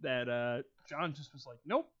point that John just was like,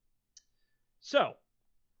 nope. So,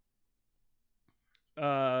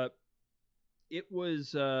 it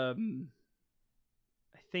was I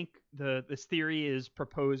think this theory is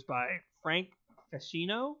proposed by Frank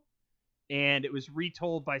Fascino, and it was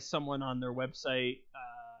retold by someone on their website,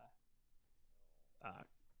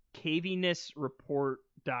 cavinessreport.com.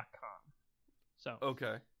 So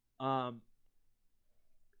okay.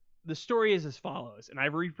 The story is as follows, and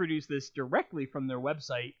I've reproduced this directly from their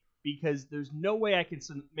website because there's no way I can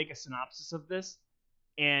make a synopsis of this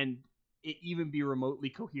and it even be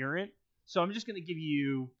remotely coherent. So I'm just going to give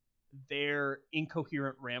you their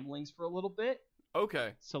incoherent ramblings for a little bit.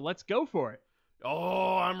 Okay. So let's go for it.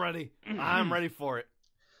 Oh, I'm ready. I'm ready for it.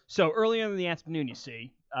 So earlier in the afternoon, you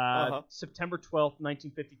see, September 12th,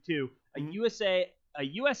 1952, a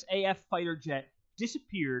USAF fighter jet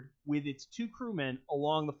disappeared with its 2 crewmen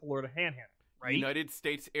along the Florida Panhandle. right? United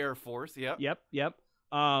States Air Force, yep. Yep.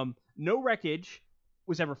 No wreckage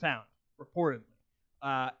was ever found, reportedly.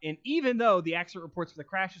 And even though the accident reports for the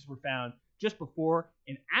crashes were found just before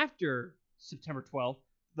and after September 12th,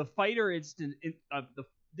 the fighter incident,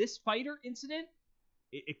 this fighter incident,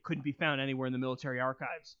 it couldn't be found anywhere in the military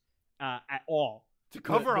archives at all. It's a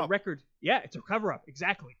cover-up. The record, yeah, it's a cover-up.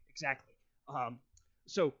 Exactly.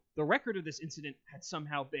 So the record of this incident had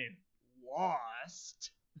somehow been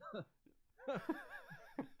lost.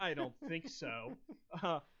 I don't think so.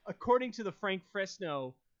 According to Frank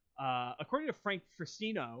Fresno, 4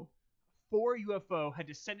 UFO had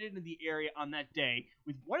descended into the area on that day,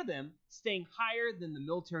 with one of them staying higher than the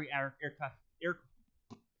military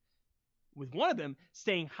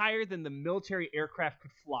aircraft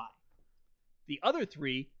could fly. The other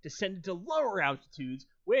 3 descended to lower altitudes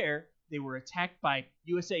where they were attacked by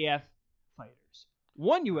USAF fighters.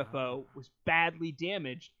 One UFO was badly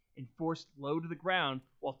damaged and forced low to the ground,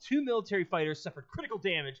 while 2 military fighters suffered critical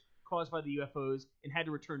damage caused by the UFOs and had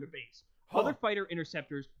to return to base. Other fighter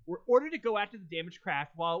interceptors were ordered to go after the damaged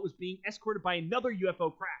craft while it was being escorted by another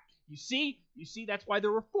UFO craft. You see, that's why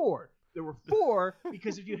there were 4. There were 4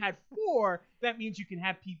 because if you had 4, that means you can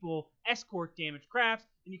have people escort damaged crafts,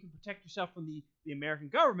 and you can protect yourself from the American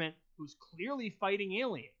government, who's clearly fighting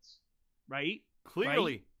aliens, right?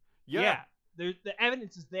 Clearly. Right? Yeah. The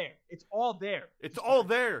evidence is there. It's all there. It's all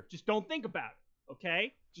there. Just don't think about it,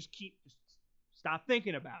 okay? Just stop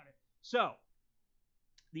thinking about it. So,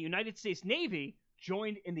 the United States Navy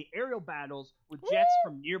joined in the aerial battles with jets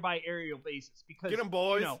from nearby aerial bases because get 'em,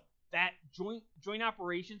 boys. That joint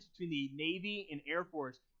operations between the Navy and Air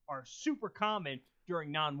Force are super common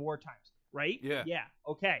during non-war times, right? Yeah.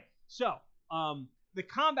 Okay. So, the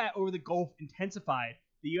combat over the Gulf intensified.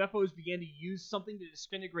 The UFOs began to use something to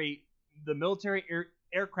disintegrate the military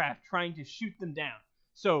aircraft trying to shoot them down.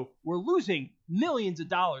 So, we're losing millions of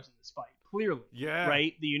dollars in this fight, clearly. Yeah.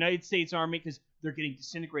 Right? The United States Army, because they're getting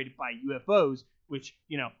disintegrated by UFOs, which,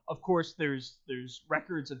 of course, there's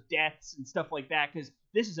records of deaths and stuff like that, because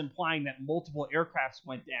this is implying that multiple aircrafts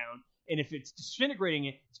went down, and if it's disintegrating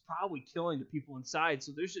it, it's probably killing the people inside.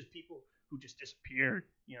 So there's just people who just disappeared,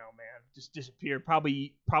 just disappeared.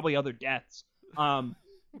 Probably other deaths.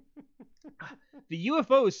 The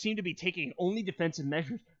UFOs seem to be taking only defensive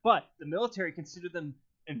measures, but the military considered them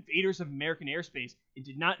invaders of American airspace and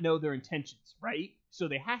did not know their intentions, right? So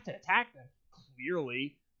they had to attack them.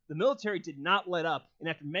 Clearly, the military did not let up, and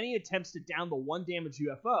after many attempts to down the one damaged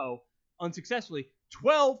UFO, unsuccessfully,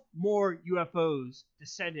 12 more UFOs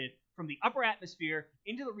descended from the upper atmosphere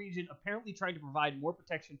into the region, apparently trying to provide more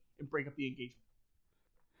protection and break up the engagement.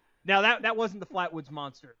 Now, that wasn't the Flatwoods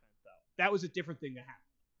monster event, though. That was a different thing that happened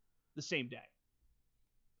the same day.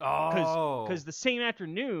 Oh. Because the same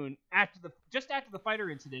afternoon, just after the fighter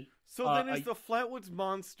incident... So then is the Flatwoods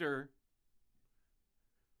monster...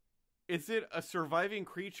 Is it a surviving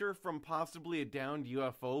creature from possibly a downed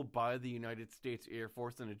UFO by the United States Air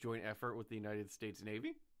Force in a joint effort with the United States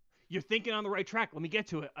Navy? You're thinking on the right track. Let me get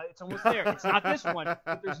to it. It's almost there. It's not this one,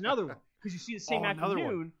 but there's another one. Because you see the same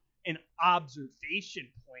afternoon, an observation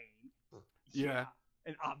plane. Yeah.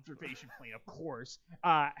 An observation plane, of course,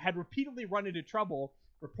 had reportedly run into trouble,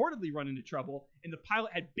 and the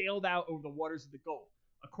pilot had bailed out over the waters of the Gulf.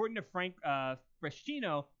 According to Frank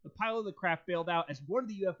Fresno, the pilot of the craft bailed out as one of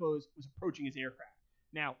the UFOs was approaching his aircraft.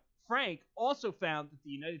 Now, Frank also found that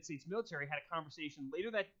the United States military had a conversation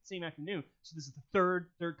later that same afternoon. So this is the third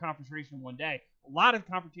confrontation in one day. A lot of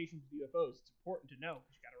confrontations with UFOs. It's important to know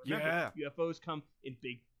because you got to remember UFOs come in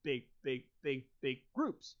big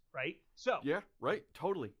groups, right? So yeah, right,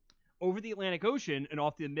 totally. Over the Atlantic Ocean and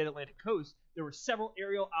off the mid-Atlantic coast, there were several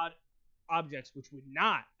aerial objects which would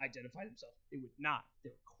not identify themselves. They would not. They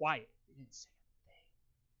were quiet. They didn't say a thing.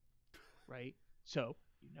 Right? So,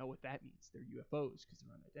 you know what that means. They're UFOs because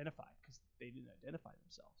they're unidentified because they didn't identify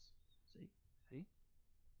themselves. See?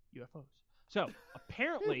 UFOs. So,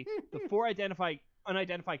 apparently, the 4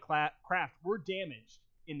 unidentified craft were damaged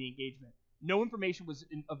in the engagement. No information was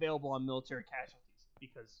available on military casualties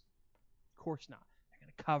because, of course not. They're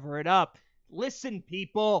going to cover it up. Listen,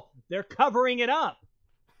 people. They're covering it up.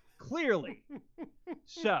 Clearly.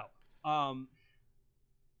 So,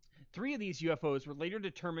 3 of these UFOs were later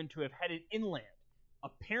determined to have headed inland,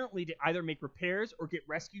 apparently to either make repairs or get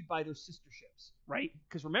rescued by their sister ships, right?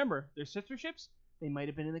 Because remember, their sister ships, they might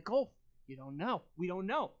have been in the Gulf. You don't know. We don't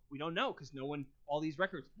know because all these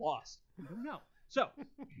records lost. We don't know. So,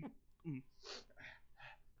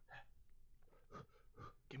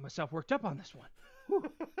 get myself worked up on this one.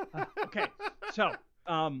 Okay, so,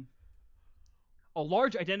 a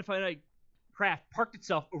large identified craft parked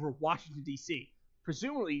itself over Washington, D.C.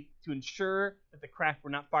 presumably to ensure that the craft were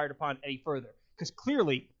not fired upon any further. Because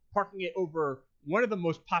clearly, parking it over one of the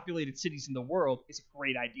most populated cities in the world is a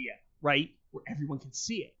great idea, right? Where everyone can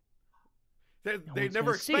see it. They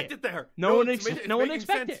never expect it there. No one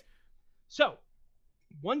expected it. So,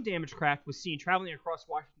 one damaged craft was seen traveling across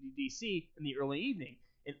Washington, D.C. in the early evening.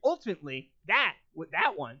 And ultimately, that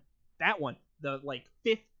one, the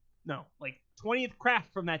 20th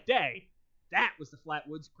craft from that day, that was the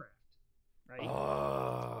Flatwoods craft, right?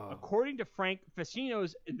 According to Frank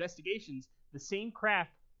Fascino's investigations, the same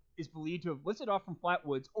craft is believed to have lifted off from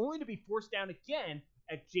Flatwoods only to be forced down again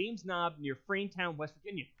at James Knob near Frametown, West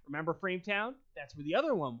Virginia. Remember Frametown? That's where the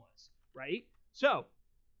other one was, right? So,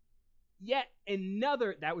 yet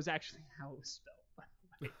another... That was actually how it was spelled, by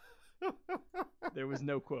the way. There was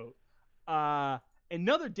no quote.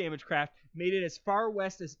 Another damaged craft made it as far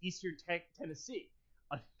west as eastern Tennessee.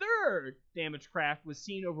 A third damaged craft was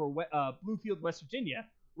seen over Bluefield, West Virginia.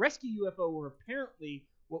 Rescue UFO were apparently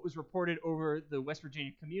what was reported over the West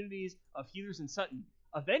Virginia communities of Healers and Sutton.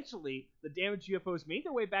 Eventually, the damaged UFOs made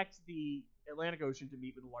their way back to the Atlantic Ocean to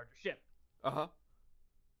meet with a larger ship. I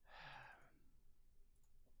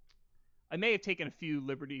may have taken a few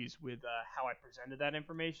liberties with how I presented that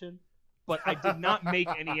information, but I did not make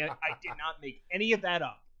any. I did not make any of that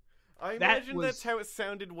up. I imagine that's how it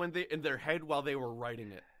sounded when in their head while they were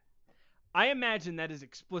writing it. I imagine that is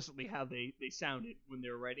explicitly how they sounded when they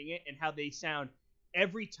were writing it, and how they sound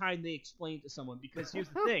every time they explain it to someone. Because here's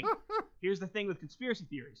the thing. Here's the thing with conspiracy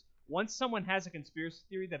theories. Once someone has a conspiracy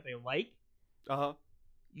theory that they like,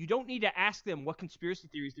 you don't need to ask them what conspiracy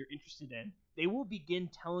theories they're interested in. They will begin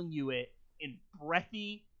telling you it in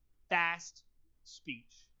breathy, fast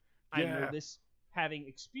speech. Yeah. I know this having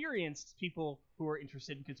experienced people who are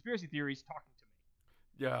interested in conspiracy theories talking to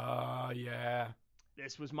me. Yeah.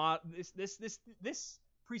 This was this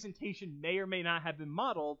presentation may or may not have been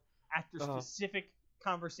modeled after specific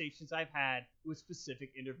conversations I've had with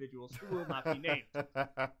specific individuals who will not be named.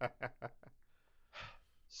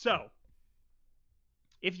 So,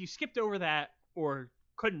 if you skipped over that or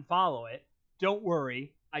couldn't follow it, don't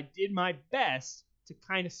worry. I did my best to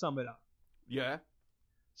kind of sum it up. Yeah.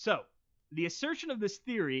 So, the assertion of this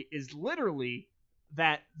theory is literally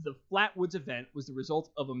that the Flatwoods event was the result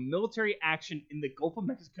of a military action in the Gulf of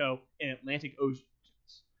Mexico and Atlantic Oceans,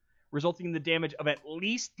 resulting in the damage of at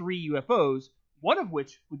least 3 UFOs, one of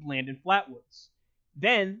which would land in Flatwoods.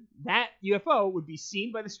 Then, that UFO would be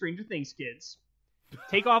seen by the Stranger Things kids,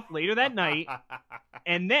 take off later that night,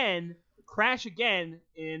 and then crash again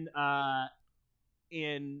in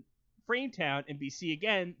Frametown and be seen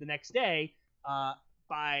again the next day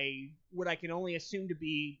by what I can only assume to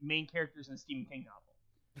be main characters in a Stephen King novel.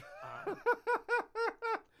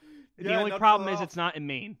 The only problem is it's not in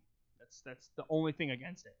Maine. That's the only thing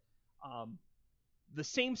against it. The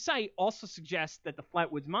same site also suggests that the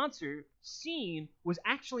Flatwoods monster seen was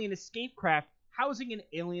actually an escape craft housing an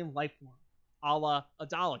alien life form, a la a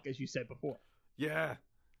Dalek, as you said before. Yeah.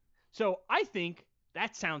 So I think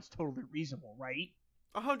that sounds totally reasonable, right?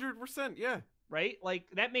 100%, yeah. Right? Like,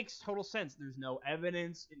 that makes total sense. There's no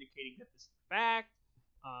evidence indicating that this is a fact.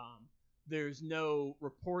 There's no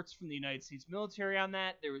reports from the United States military on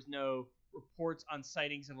that. There was no reports on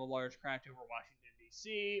sightings of a large craft over Washington,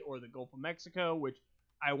 D.C. or the Gulf of Mexico, which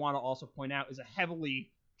I want to also point out is a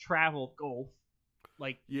heavily traveled Gulf.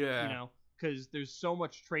 Like, yeah. You know, because there's so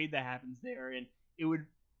much trade that happens there, and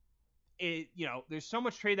there's so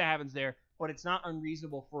much trade that happens there, but it's not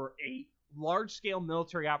unreasonable for a large-scale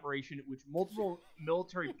military operation in which multiple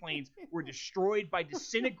military planes were destroyed by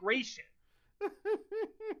disintegration.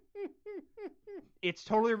 It's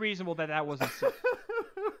totally reasonable that wasn't so.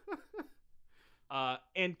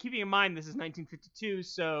 And keeping in mind, this is 1952,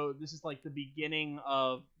 so this is like the beginning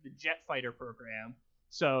of the jet fighter program.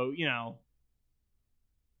 So,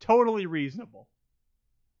 totally reasonable.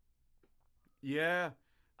 Yeah.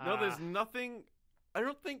 No, there's nothing. I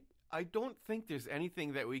don't think there's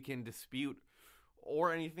anything that we can dispute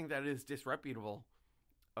or anything that is disreputable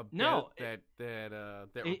about that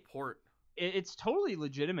report. It's totally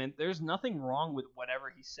legitimate. There's nothing wrong with whatever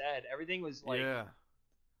he said. Everything was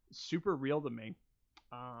super real to me.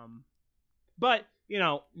 But,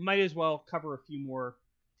 might as well cover a few more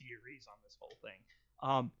theories on this whole thing.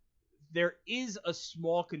 There is a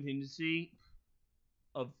small contingency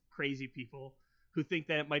of crazy people who think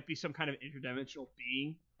that it might be some kind of interdimensional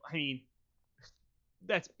being. I mean,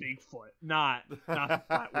 that's Bigfoot, not the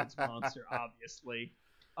Flatwoods monster, obviously.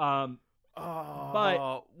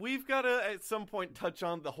 But we've got to at some point touch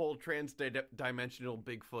on the whole trans-dimensional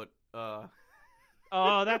Bigfoot.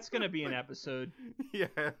 Oh, that's gonna be an episode. Yeah.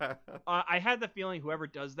 I had the feeling whoever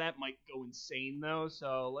does that might go insane though,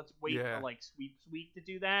 so let's wait for like Sweeps Week to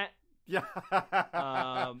do that. Yeah.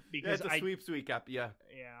 Because it's a Sweeps Week up. Yeah.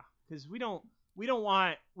 Yeah, because we don't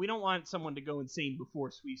want someone to go insane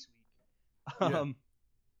before Sweeps Week.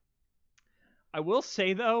 I will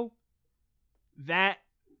say though that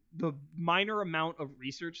the minor amount of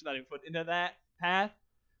research that I put into that path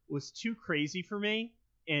was too crazy for me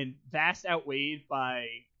and vast outweighed by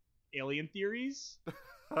alien theories.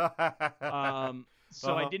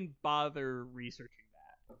 So I didn't bother researching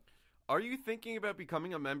that. Are you thinking about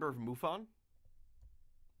becoming a member of MUFON?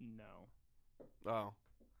 No. Oh.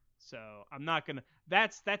 So I'm not gonna.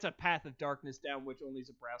 That's a path of darkness down which only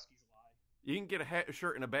Zabrowski's lie. You can get a hat, a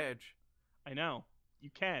shirt, and a badge. I know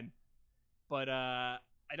you can, but I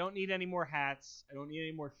don't need any more hats. I don't need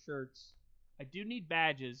any more shirts. I do need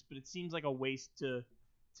badges, but it seems like a waste to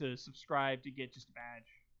subscribe to get just a badge.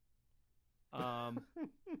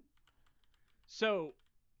 So,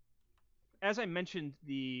 as I mentioned,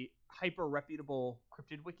 the hyper reputable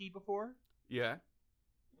cryptid wiki before. Yeah.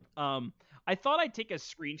 I thought I'd take a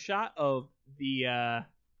screenshot of the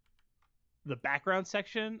background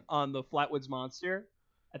section on the Flatwoods monster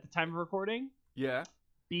at the time of recording. Yeah.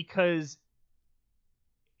 Because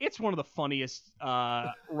it's one of the funniest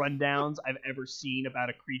rundowns I've ever seen about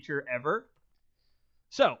a creature ever.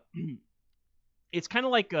 So, it's kind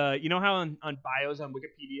of like, you know how on bios on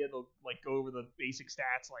Wikipedia, they'll like go over the basic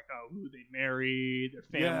stats, like who they married, their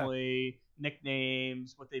family,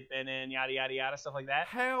 nicknames, what they've been in, yada, yada, yada, stuff like that.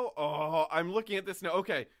 How? Oh, I'm looking at this now.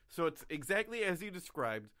 Okay, so it's exactly as you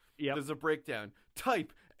described. Yep. There's a breakdown.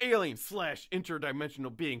 Type,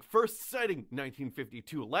 alien/interdimensional being. First sighting,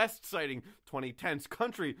 1952. Last sighting, 2010s.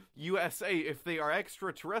 Country, USA. If they are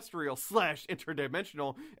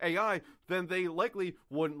extraterrestrial/interdimensional AI, then they likely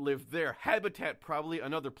wouldn't live there. Habitat, probably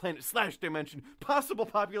another planet/dimension. Possible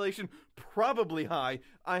population, probably high.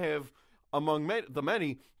 I have, among the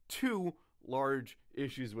many, two large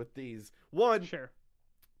issues with these. One,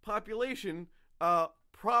 population,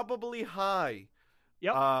 probably high.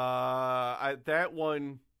 Yep. That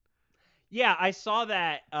one. Yeah, I saw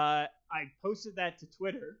that. I posted that to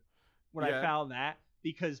Twitter when I found that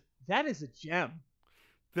because that is a gem.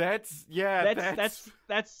 That's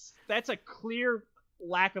a clear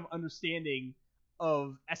lack of understanding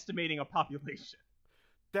of estimating a population.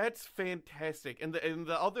 That's fantastic. And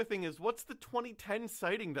the other thing is, what's the 2010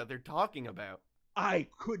 sighting that they're talking about? I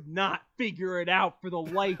could not figure it out for the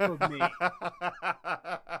life of me.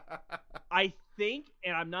 I think,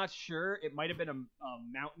 and I'm not sure, it might have been a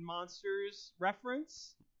Mountain Monsters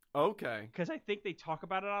reference. Okay. Because I think they talk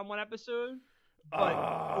about it on one episode. But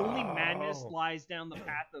only madness lies down the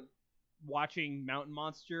path of watching Mountain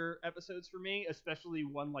Monster episodes for me, especially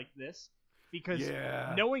one like this. Because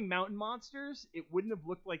knowing Mountain Monsters, it wouldn't have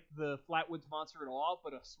looked like the Flatwoods monster at all,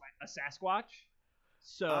 but a Sasquatch.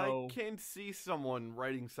 So I can see someone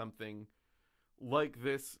writing something like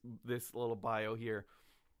this little bio here.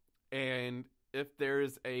 And if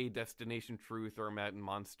there's a Destination Truth or Mountain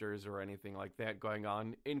Monsters or anything like that going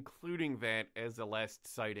on, including that as a last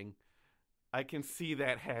sighting, I can see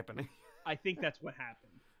that happening. I think that's what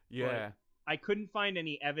happened. Yeah. But I couldn't find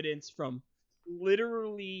any evidence from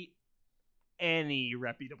literally any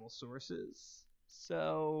reputable sources.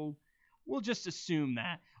 So we'll just assume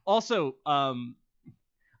that. Also,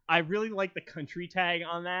 I really like the country tag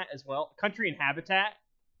on that as well. Country and habitat.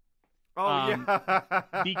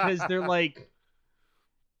 Because they're like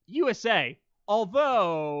USA.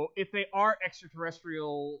 Although, if they are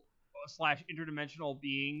extraterrestrial / interdimensional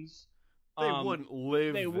beings, they wouldn't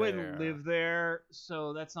live there. They wouldn't live there,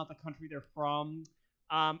 so that's not the country they're from.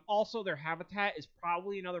 Also, their habitat is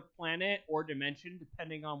probably another planet or dimension,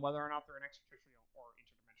 depending on whether or not they're an extraterrestrial or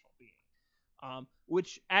interdimensional being.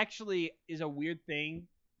 Which actually is a weird thing,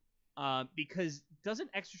 because doesn't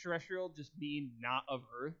extraterrestrial just mean not of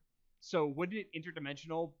Earth? So wouldn't it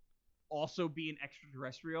interdimensional also be an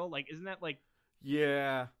extraterrestrial? Like, isn't that like...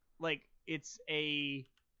 Yeah. Like, it's a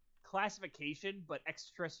classification, but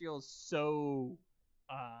extraterrestrial is so...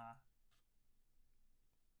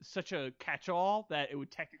 such a catch-all that it would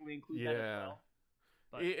technically include that as well.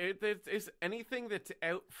 But... It's anything that's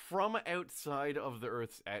from outside of the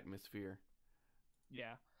Earth's atmosphere.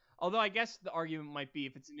 Yeah. Although I guess the argument might be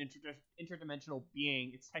if it's an interdimensional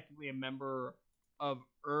being, it's technically a member of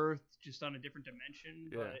Earth, just on a different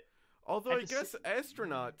dimension. Yeah. But although I guess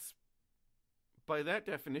astronauts, by that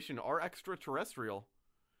definition, are extraterrestrial.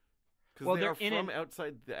 Because they are from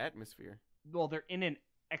outside the atmosphere. Well, they're in an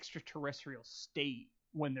extraterrestrial state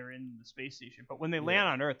when they're in the space station. But when they land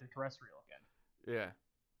on Earth, they're terrestrial again. Yeah.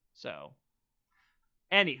 So,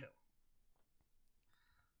 Anywho.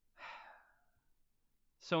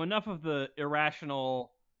 So enough of the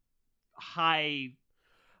irrational high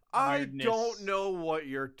I weirdness. don't know what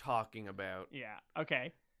you're talking about. Yeah,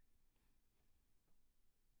 okay.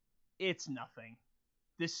 It's nothing.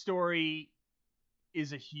 This story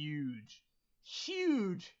is a huge,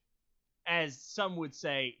 as some would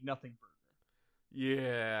say, nothing burger.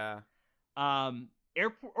 Yeah.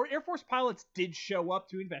 Air Force pilots did show up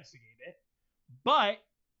to investigate it, but,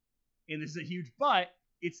 and this is a huge but,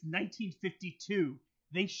 it's 1952.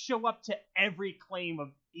 They show up to every claim of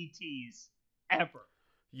ETs ever.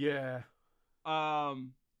 Yeah. If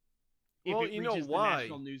Well, it you know reaches why? the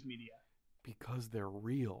national news media. Because they're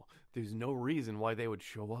real. There's no reason why they would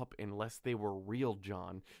show up unless they were real,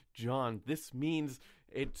 John. John, this means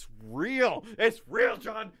it's real. It's real,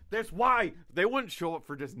 John. That's why. They wouldn't show up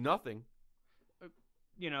for just nothing.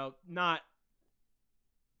 Not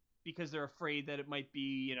because they're afraid that it might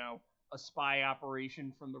be, a spy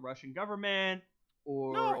operation from the Russian government,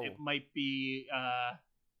 or No. it might be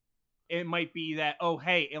that, oh,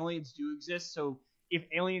 hey, aliens do exist, so if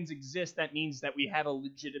aliens exist, that means that we have a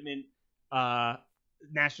legitimate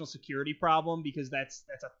national security problem, because that's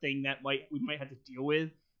a thing that we might have to deal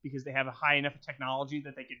with, because they have a high enough technology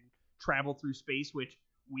that they can travel through space, which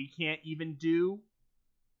we can't even do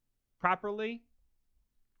properly.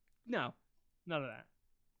 No, none of that.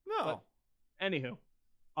 No. But, anywho,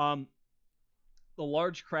 the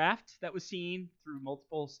large craft that was seen through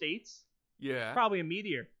multiple states, Yeah. probably a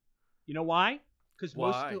meteor. You know why? Because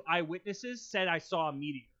most Why? of the eyewitnesses said I saw a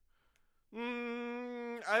meteor.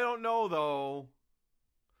 I don't know, though.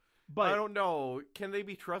 But I don't know. Can they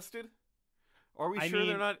be trusted? Are we I sure mean-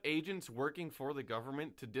 they're not agents working for the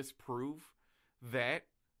government to disprove that?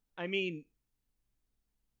 I mean,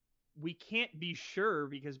 we can't be sure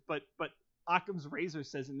because, but Occam's razor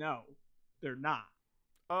says no, they're not.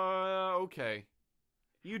 Okay.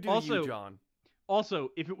 You do Also- you, John.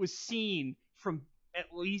 Also, if it was seen from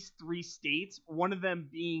at least 3 states, one of them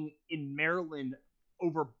being in Maryland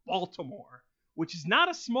over Baltimore, which is not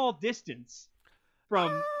a small distance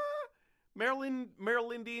from.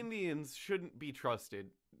 Maryland Indians shouldn't be trusted.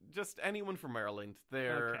 Just anyone from Maryland.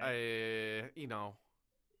 They're,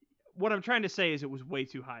 What I'm trying to say is it was way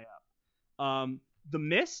too high up. The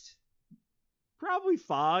mist, probably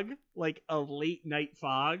fog, like a late night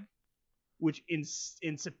fog, which in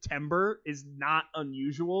September is not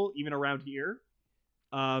unusual even around here.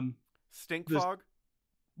 Stink the- fog?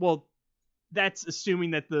 Well, that's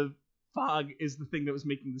assuming that the fog is the thing that was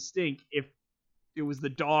making the stink. If it was the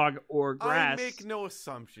dog or grass, I make no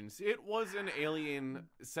assumptions. It was an alien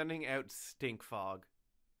sending out stink fog.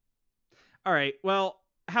 All right. Well,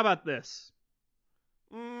 how about this?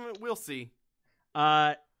 We'll see.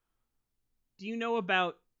 Do you know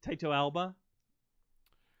about Taito Alba?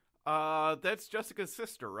 That's Jessica's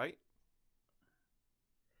sister, right?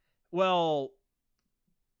 Well,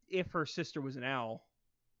 if her sister was an owl.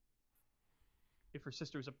 If her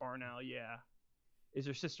sister was a barn owl, yeah. Is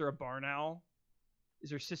her sister a barn owl?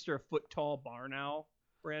 Is her sister a foot-tall barn owl,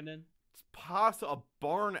 Brandon? It's a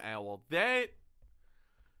barn owl.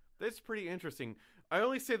 That's pretty interesting. I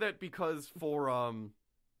only say that because for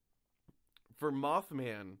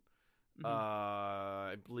Mothman,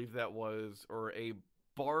 I believe that was, or a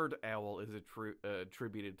barred owl is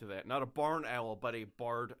attributed to that. Not a barn owl, but a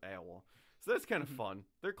barred owl. So that's kind of fun.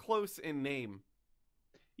 They're close in name.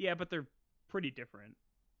 Yeah, but they're pretty different.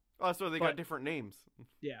 Oh, so they got different names.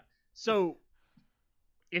 Yeah. So,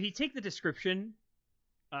 if you take the description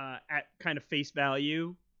at kind of face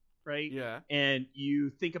value, right? Yeah. And you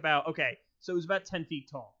think about, okay, so it was about 10 feet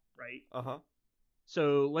tall, right? Uh-huh.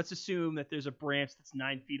 So let's assume that there's a branch that's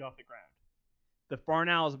 9 feet off the ground. The barn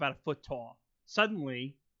owl is about a foot tall.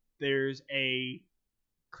 Suddenly, there's a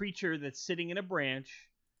creature that's sitting in a branch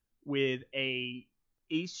with a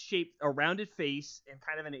rounded face and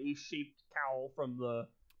kind of an ace-shaped cowl from the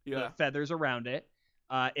feathers around it.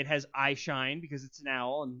 It has eye shine because it's an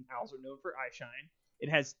owl, and owls are known for eye shine. It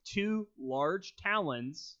has 2 large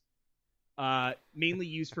talons, mainly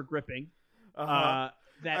used for gripping. That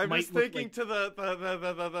I'm might just look thinking like, to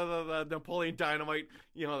the Napoleon Dynamite,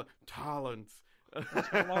 talons.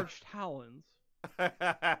 large talons.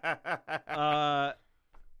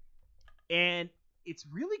 And it's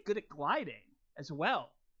really good at gliding as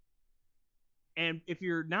well. And if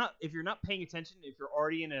you're not paying attention, if you're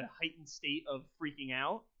already in a heightened state of freaking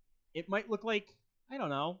out, it might look like, I don't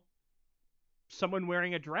know, someone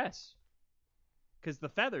wearing a dress, because the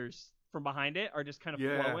feathers from behind it are just kind of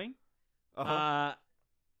flowing.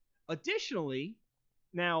 Additionally,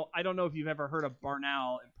 now I don't know if you've ever heard of barn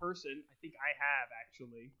owl in person. I think I have,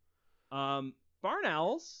 actually. barn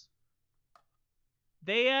owls,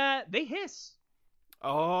 they hiss.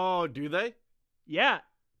 Oh, do they? Yeah.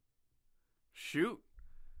 Shoot.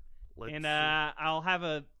 And I'll have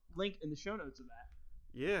a link in the show notes of that.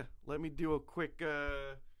 Yeah, let me do a quick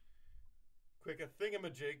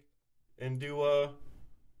thingamajig and do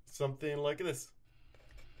something like this.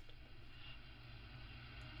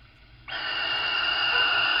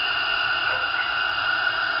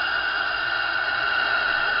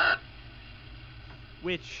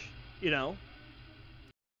 Which,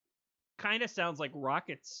 kind of sounds like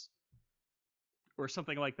rockets or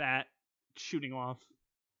something like that shooting off.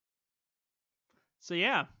 So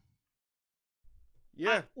yeah.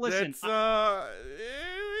 Yeah, listen. I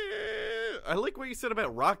like what you said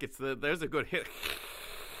about rockets. There's a good hit.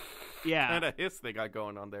 Yeah. Kind of hiss they got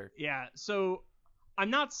going on there. Yeah, so I'm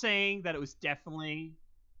not saying that it was definitely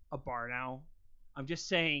a barn owl. I'm just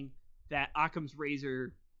saying that Occam's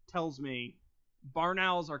razor tells me barn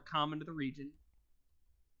owls are common to the region.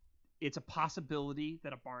 It's a possibility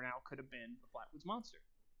that a barn owl could have been the Flatwoods Monster.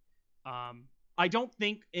 I don't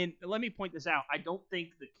think, and let me point this out, I don't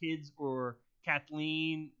think the kids or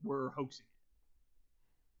Kathleen were hoaxing it.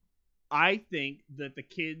 I think that the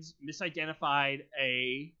kids misidentified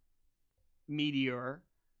a meteor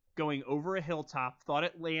going over a hilltop, thought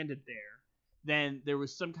it landed there. Then there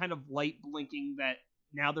was some kind of light blinking that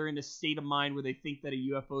now they're in a state of mind where they think that a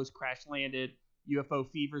UFO's crash landed. UFO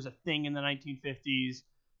fever is a thing in the 1950s.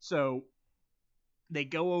 So they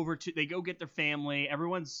go get their family.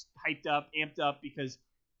 Everyone's hyped up, amped up, because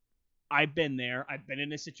I've been there. I've been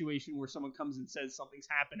in a situation where someone comes and says something's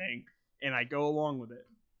happening, and I go along with it.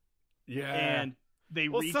 Yeah. And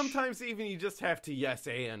sometimes even you just have to yes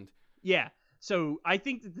and. Yeah. So I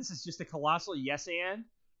think that this is just a colossal yes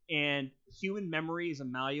and human memory is a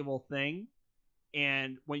malleable thing.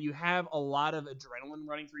 And when you have a lot of adrenaline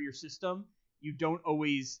running through your system, you don't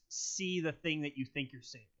always see the thing that you think you're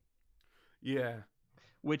seeing. Yeah.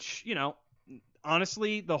 Which,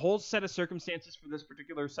 honestly, the whole set of circumstances for this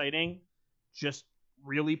particular sighting just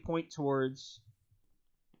really point towards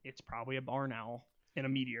it's probably a barn owl and a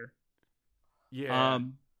meteor. Yeah.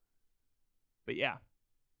 But yeah.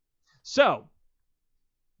 So,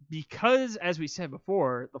 because, as we said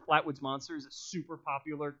before, the Flatwoods Monster is a super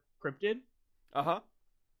popular cryptid.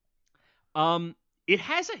 It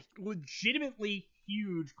has a legitimately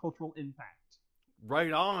huge cultural impact.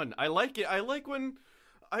 Right on. I like it. I like when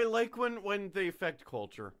they affect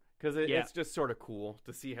culture, because it's just sort of cool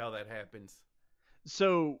to see how that happens.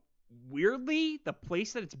 So weirdly, the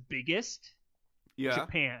place that it's biggest,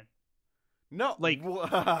 Japan. No,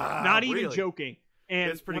 not even really? Joking. And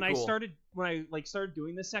it's pretty when cool. I started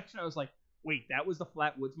doing this section, I was like, wait, that was the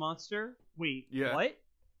Flatwoods Monster? Wait, yeah. What?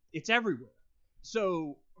 It's everywhere.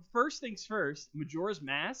 So first things first, Majora's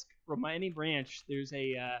Mask, Romani Branch, there's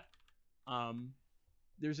an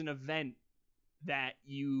event that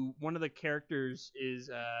one of the characters is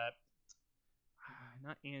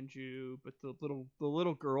not Anju, but the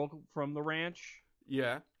little girl from the ranch.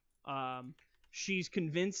 Yeah. She's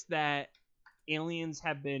convinced that aliens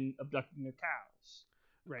have been abducting their cows.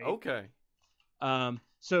 Right. Okay.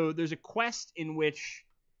 So there's a quest in which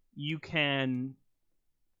you can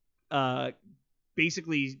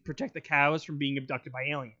basically protect the cows from being abducted by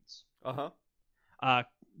aliens.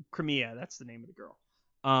 Crimea, that's the name of the girl.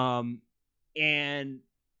 And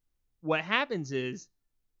what happens is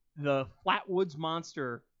the Flatwoods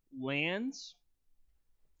Monster lands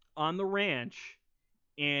on the ranch,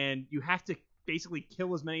 and you have to basically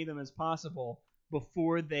kill as many of them as possible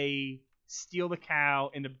before they steal the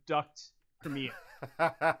cow and abduct Crimea.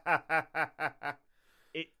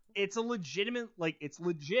 It's a legitimate, it's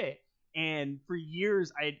legit. And for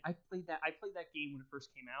years, I played that game when it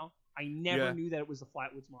first came out. I never knew that it was the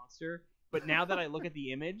Flatwoods Monster. But now that I look at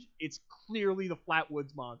the image, it's clearly the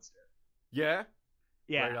Flatwoods Monster. Yeah?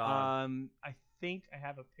 Yeah. Right on. I think I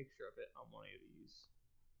have a picture of it on one of these.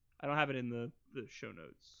 I don't have it in the show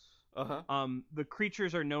notes. The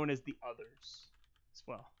creatures are known as the Others as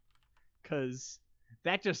well. Because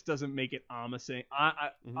that just doesn't make it ominous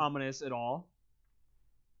at all.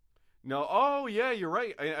 No. Oh, yeah, you're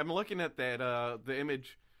right. I'm looking at that, the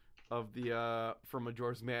image of the from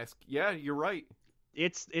Majora's Mask. Yeah, you're right.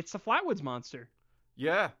 It's the Flatwoods Monster.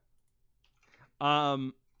 Yeah.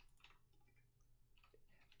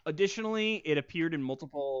 Additionally, it appeared in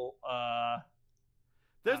multiple.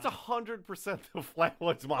 There's 100% the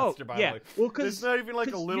Flatwoods Monster, by the way. Well, because it's not even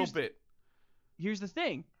like a little bit. Here's the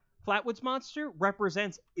thing: Flatwoods Monster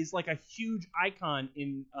is like a huge icon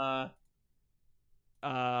in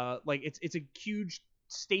it's a huge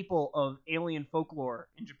staple of alien folklore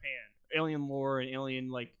in Japan, alien lore and alien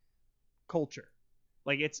culture.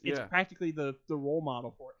 Like it's practically the role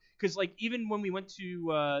model for it. Because like even when we went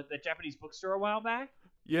to that Japanese bookstore a while back,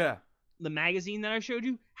 the magazine that I showed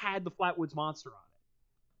you had the Flatwoods monster on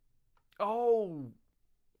it. Oh,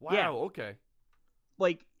 wow! Okay.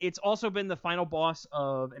 Like it's also been the final boss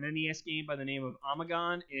of an NES game by the name of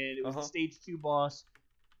Amagon, and it was the stage 2 boss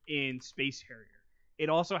in Space Harrier. It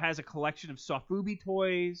also has a collection of Sofubi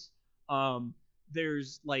toys.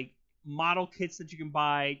 There's like model kits that you can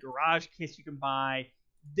buy, garage kits you can buy.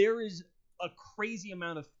 There is a crazy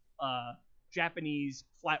amount of Japanese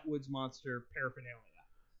Flatwoods monster paraphernalia.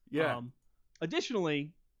 Yeah.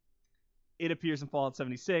 Additionally, it appears in Fallout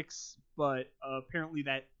 76, but apparently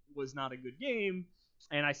that was not a good game,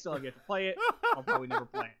 and I still have yet to play it. I'll probably never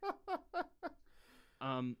play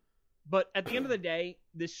it. But at the end of the day,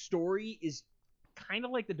 this story is kind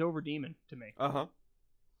of like the Dover Demon to me.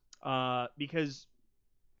 Because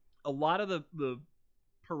a lot of the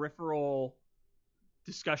peripheral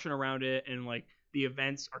discussion around it and like the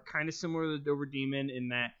events are kind of similar to the Dover Demon in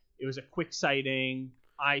that it was a quick sighting,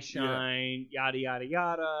 eye shine, yada yada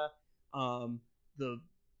yada. The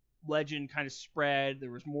legend kind of spread.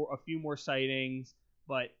 There was a few more sightings,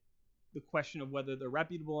 but the question of whether they're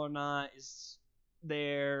reputable or not is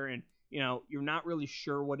there, and you're not really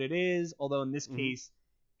sure what it is. Although in this case,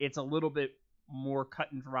 it's a little bit more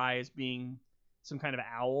cut and dry as being some kind of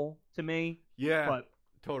owl to me. Yeah, but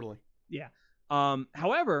totally. Yeah.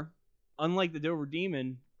 However, unlike the Dover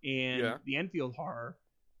Demon and the Enfield Horror,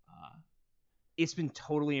 it's been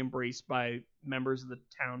totally embraced by members of the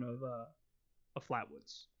town of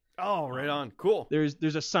Flatwoods. Oh, right on. Cool.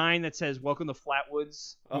 There's a sign that says "Welcome to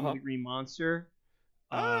Flatwoods, home of the Green Monster."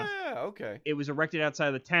 Okay. It was erected outside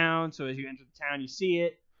of the town, so as you enter the town, you see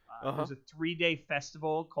it. There's a 3-day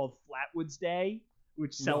festival called Flatwoods Day,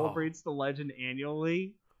 which celebrates the legend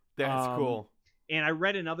annually. That's cool. And I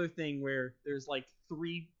read another thing where there's like 5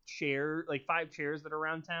 chairs that are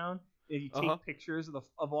around town. If you take pictures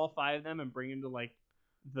of all 5 of them and bring them to like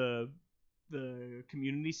the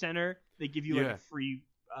community center, they give you like a free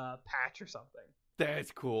patch or something.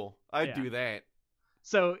 That's cool. I'd do that.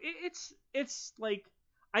 So it's like,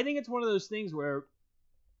 I think it's one of those things where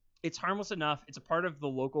it's harmless enough. It's a part of the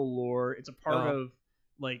local lore. It's a part of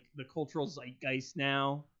like the cultural zeitgeist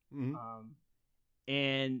now.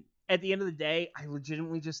 And at the end of the day, I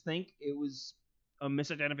legitimately just think it was a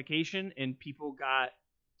misidentification and people got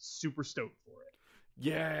super stoked for it.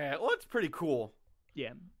 Yeah, well, it's pretty cool.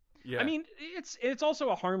 Yeah. I mean, it's also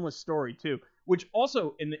a harmless story too, which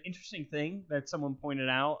also, in the interesting thing that someone pointed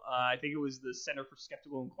out, I think it was the Center for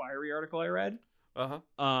Skeptical Inquiry article I read.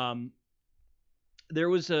 There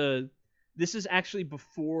was this is actually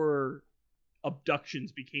before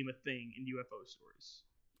abductions became a thing in UFO stories.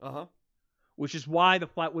 Which is why the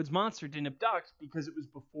Flatwoods Monster didn't abduct, because it was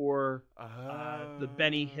before the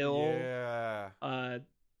Benny Hill,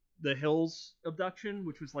 the Hills abduction,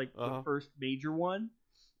 which was like the first major one.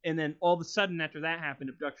 And then all of a sudden, after that happened,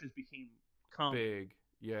 abductions became common. Big,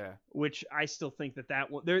 yeah. Which I still think that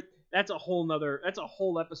one that's a whole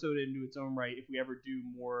episode into its own right. If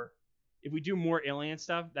we do more alien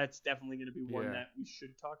stuff, that's definitely going to be one that we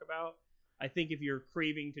should talk about. I think if you're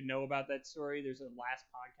craving to know about that story, there's a last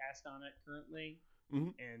podcast on it currently,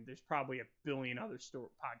 and there's probably a billion other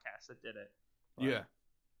podcasts that did it.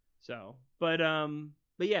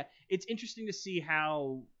 But yeah, it's interesting to see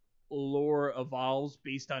how lore evolves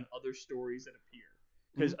based on other stories that appear.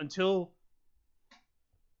 Because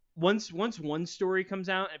once one story comes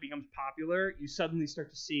out and it becomes popular, you suddenly start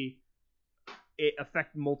to see it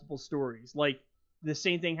affect multiple stories. Like the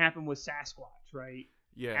same thing happened with Sasquatch, right?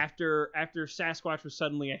 Yeah. After Sasquatch was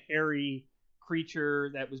suddenly a hairy creature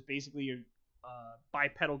that was basically a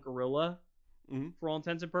bipedal gorilla for all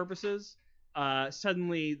intents and purposes,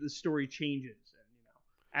 suddenly the story changes.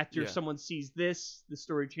 And after someone sees this, the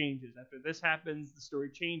story changes. After this happens, the story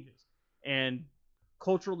changes. And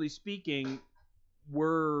culturally speaking,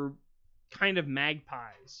 we're kind of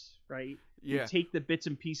magpies, right? Yeah. We take the bits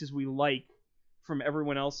and pieces we like from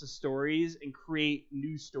everyone else's stories and create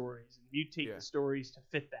new stories and mutate the stories to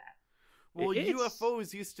fit that. Well,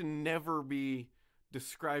 UFOs used to never be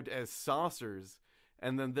described as saucers,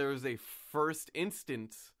 and then there was a first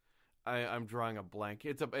instance. I'm drawing a blank.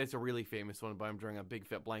 It's a really famous one, but I'm drawing a big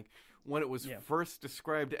fat blank. When it was first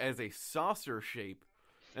described as a saucer shape,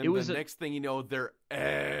 and next thing you know, they're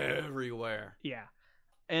everywhere. Yeah,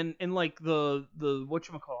 and like the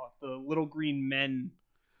whatchamacallit, the little green men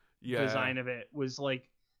design of it was like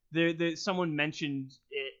someone mentioned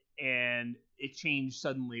it and it changed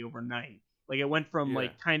suddenly overnight. Like it went from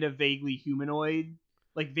like kind of vaguely humanoid,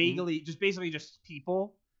 like vaguely just basically just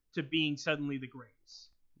people, to being suddenly the Greys.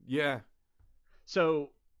 Yeah.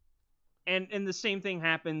 So, and the same thing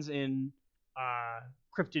happens in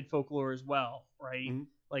cryptid folklore as well, right? Mm-hmm.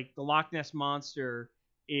 Like the Loch Ness Monster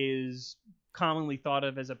is commonly thought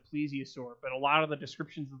of as a plesiosaur, but a lot of the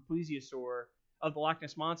descriptions of the plesiosaur of the Loch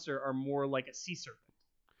Ness Monster are more like a sea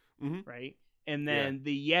serpent, right? And then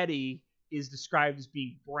the Yeti is described as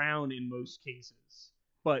being brown in most cases,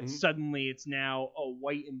 but suddenly it's now a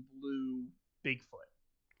white and blue Bigfoot.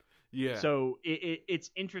 Yeah. So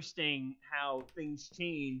it's interesting how things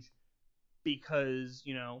change because,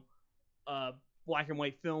 you know, black and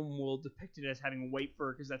white film will depict it as having white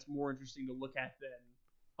fur because that's more interesting to look at than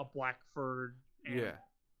a black furred animal,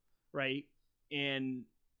 right? And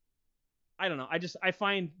I don't know. I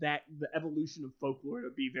find that the evolution of folklore to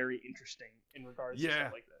be very interesting in regards to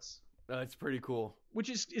stuff like this. That's pretty cool. Which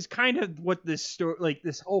is kind of what this story, like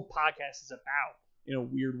this whole podcast, is about in a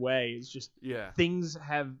weird way. Is just things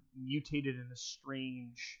have mutated in a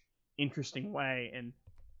strange, interesting way, and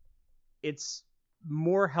it's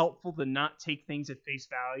more helpful to not take things at face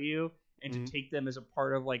value and to take them as a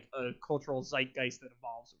part of like a cultural zeitgeist that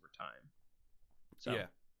evolves over time. So,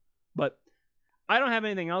 but I don't have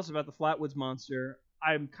anything else about the Flatwoods Monster.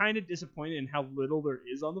 I'm kind of disappointed in how little there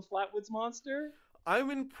is on the Flatwoods Monster.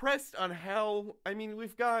 I'm impressed on how, I mean,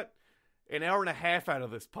 we've got an hour and a half out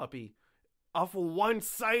of this puppy off of one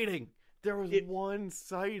sighting. There was one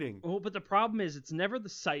sighting. Well, but the problem is it's never the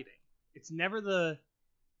sighting. It's never the...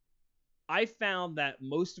 I found that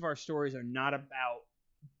most of our stories are not about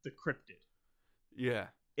the cryptid. Yeah.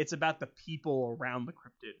 It's about the people around the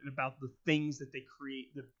cryptid and about the things that they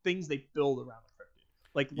create, the things they build around the cryptid.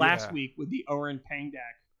 Like last week with the Oren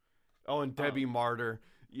Pangdak. Oh, and Debbie Martyr.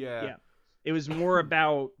 Yeah. It was more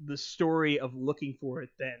about the story of looking for it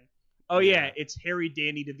than, it's Harry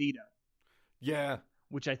Danny DeVito. Yeah.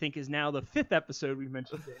 Which I think is now the 5th episode we've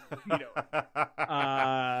mentioned Danny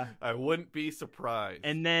DeVito. I wouldn't be surprised.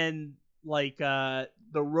 And then, like, the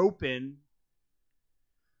Ropin.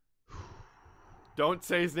 Don't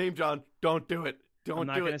say his name, John. Don't do it. I'm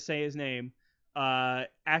not going to say his name.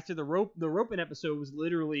 After the Ropin episode was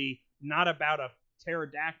literally not about a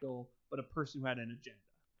pterodactyl, but a person who had an agenda.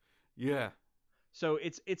 Yeah. So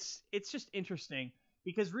it's just interesting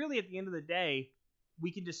because really at the end of the day,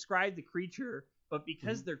 we can describe the creature, but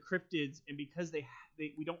because they're cryptids and because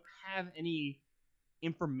we don't have any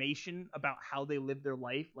information about how they live their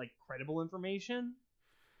life, like credible information,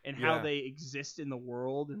 and how they exist in the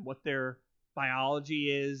world and what their biology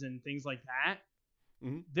is and things like that,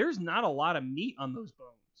 there's not a lot of meat on those bones.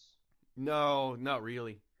 No, not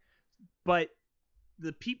really. But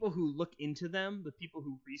the people who look into them, the people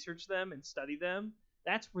who research them and study them,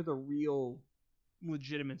 that's where the real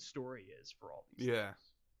legitimate story is for all these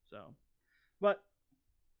things. So, but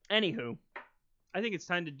anywho, I think it's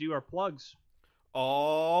time to do our plugs.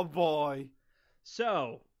 Oh boy.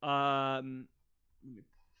 So, I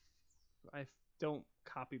don't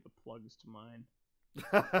copy the plugs to mine.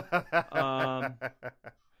 All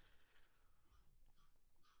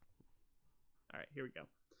right, here we go.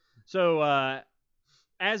 So,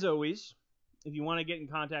 as always, if you want to get in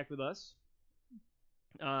contact with us,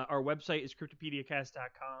 our website is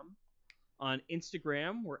cryptopediacast.com. On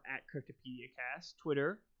Instagram, we're at cryptopediacast.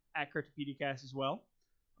 Twitter, at cryptopediacast as well.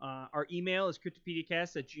 Our email is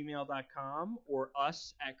cryptopediacast@gmail.com or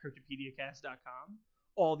us at cryptopediacast.com.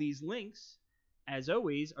 All these links, as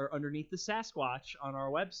always, are underneath the Sasquatch on our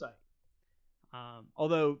website.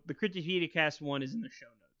 Although the Cryptopediacast one is in the show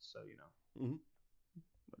notes, so you know,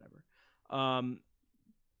 whatever.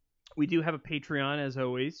 We do have a Patreon, as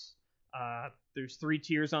always. There's 3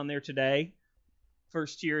 tiers on there today.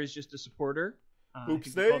 First tier is just a supporter. Hoop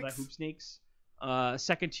Snakes. Call that Hoop Snakes.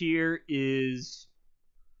 Second tier is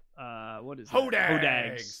what is Hodags.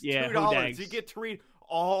 Hodags. Yeah, $2. Hodags. You get to read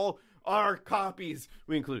all our copies.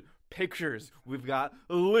 We include pictures. We've got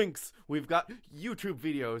links. We've got YouTube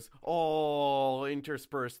videos, all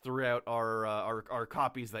interspersed throughout our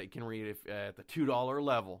copies that you can read at the $2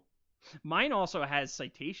 level. Mine also has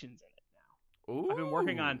citations in it now. Ooh. I've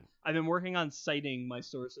been working on citing my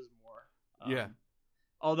sources more. Yeah.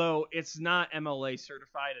 Although it's not MLA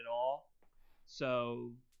certified at all,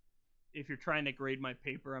 so if you're trying to grade my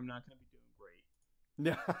paper, I'm not going to be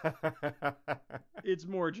doing great. It's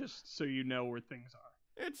more just so you know where things are.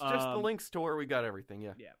 It's just the links to where we got everything,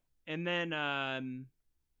 yeah. Yeah. And then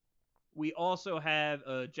we also have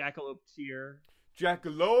a Jackalope tier.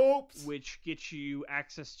 Jackalopes! Which gets you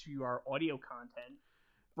access to our audio content.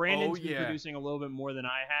 Brandon's been producing a little bit more than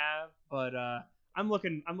I have, but I'm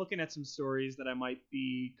looking at some stories that I might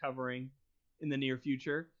be covering in the near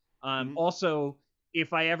future. Also,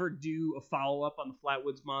 if I ever do a follow-up on the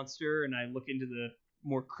Flatwoods Monster and I look into the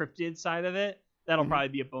more cryptid side of it, that'll probably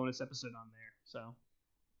be a bonus episode on there. So,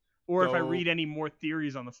 or if I read any more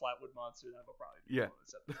theories on the Flatwood Monster, that'll probably be a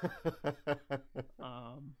bonus episode.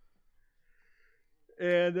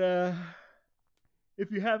 And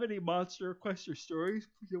if you have any monster requests or stories,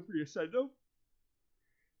 feel free to send them.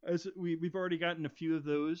 As we've already gotten a few of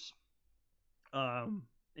those,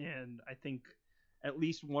 and I think at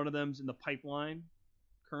least one of them's in the pipeline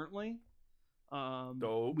currently.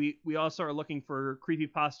 We also are looking for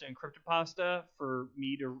creepypasta and cryptopasta for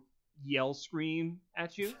me to yell scream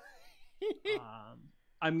at you.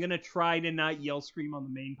 I'm gonna try to not yell scream on the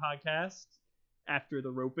main podcast after the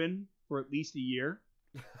rope-in for at least a year.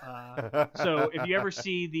 So if you ever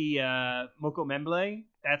see the Moko Memble,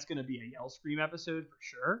 that's gonna be a yell scream episode for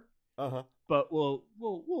sure. But we'll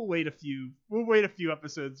wait a few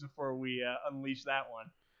episodes before we unleash that one.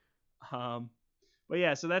 But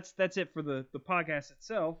yeah, so that's it for the podcast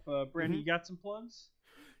itself. Brandon, you got some plugs?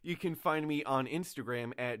 You can find me on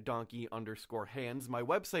Instagram at donkey_hands. My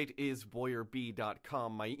website is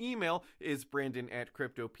boyerb.com. My email is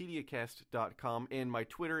brandon@cryptopediacast.com. And my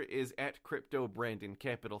Twitter is @cryptobrandon,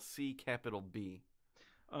 capital C, capital B.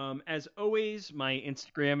 As always, my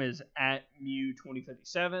Instagram is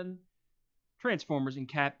 @mew2057. Transformers and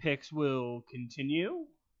cat pics will continue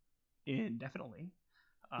indefinitely.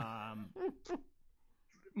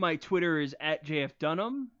 My Twitter is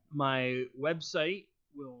 @JFDunham. My website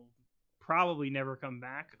will probably never come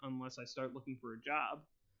back unless I start looking for a job.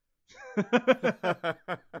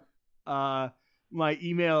 My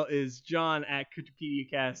email is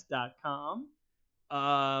john@cryptopediacast.com.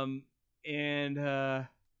 And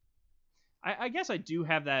I guess I do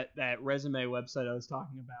have that resume website I was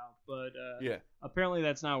talking about, but apparently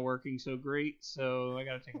that's not working so great, so I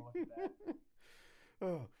gotta take a look at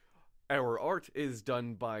that. Our art is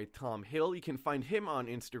done by Tom Hill. You can find him on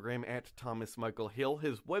Instagram @ThomasMichaelHill.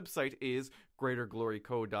 His website is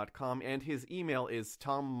greatergloryco.com, and his email is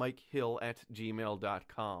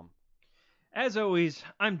tommikehill@gmail.com. As always,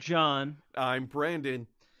 I'm John. I'm Brandon.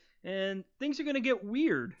 And things are going to get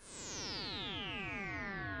weird.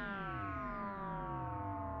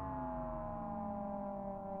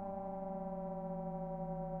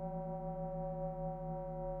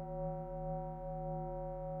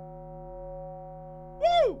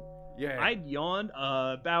 Yeah. I'd yawned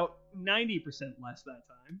about 90% less that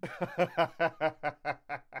time.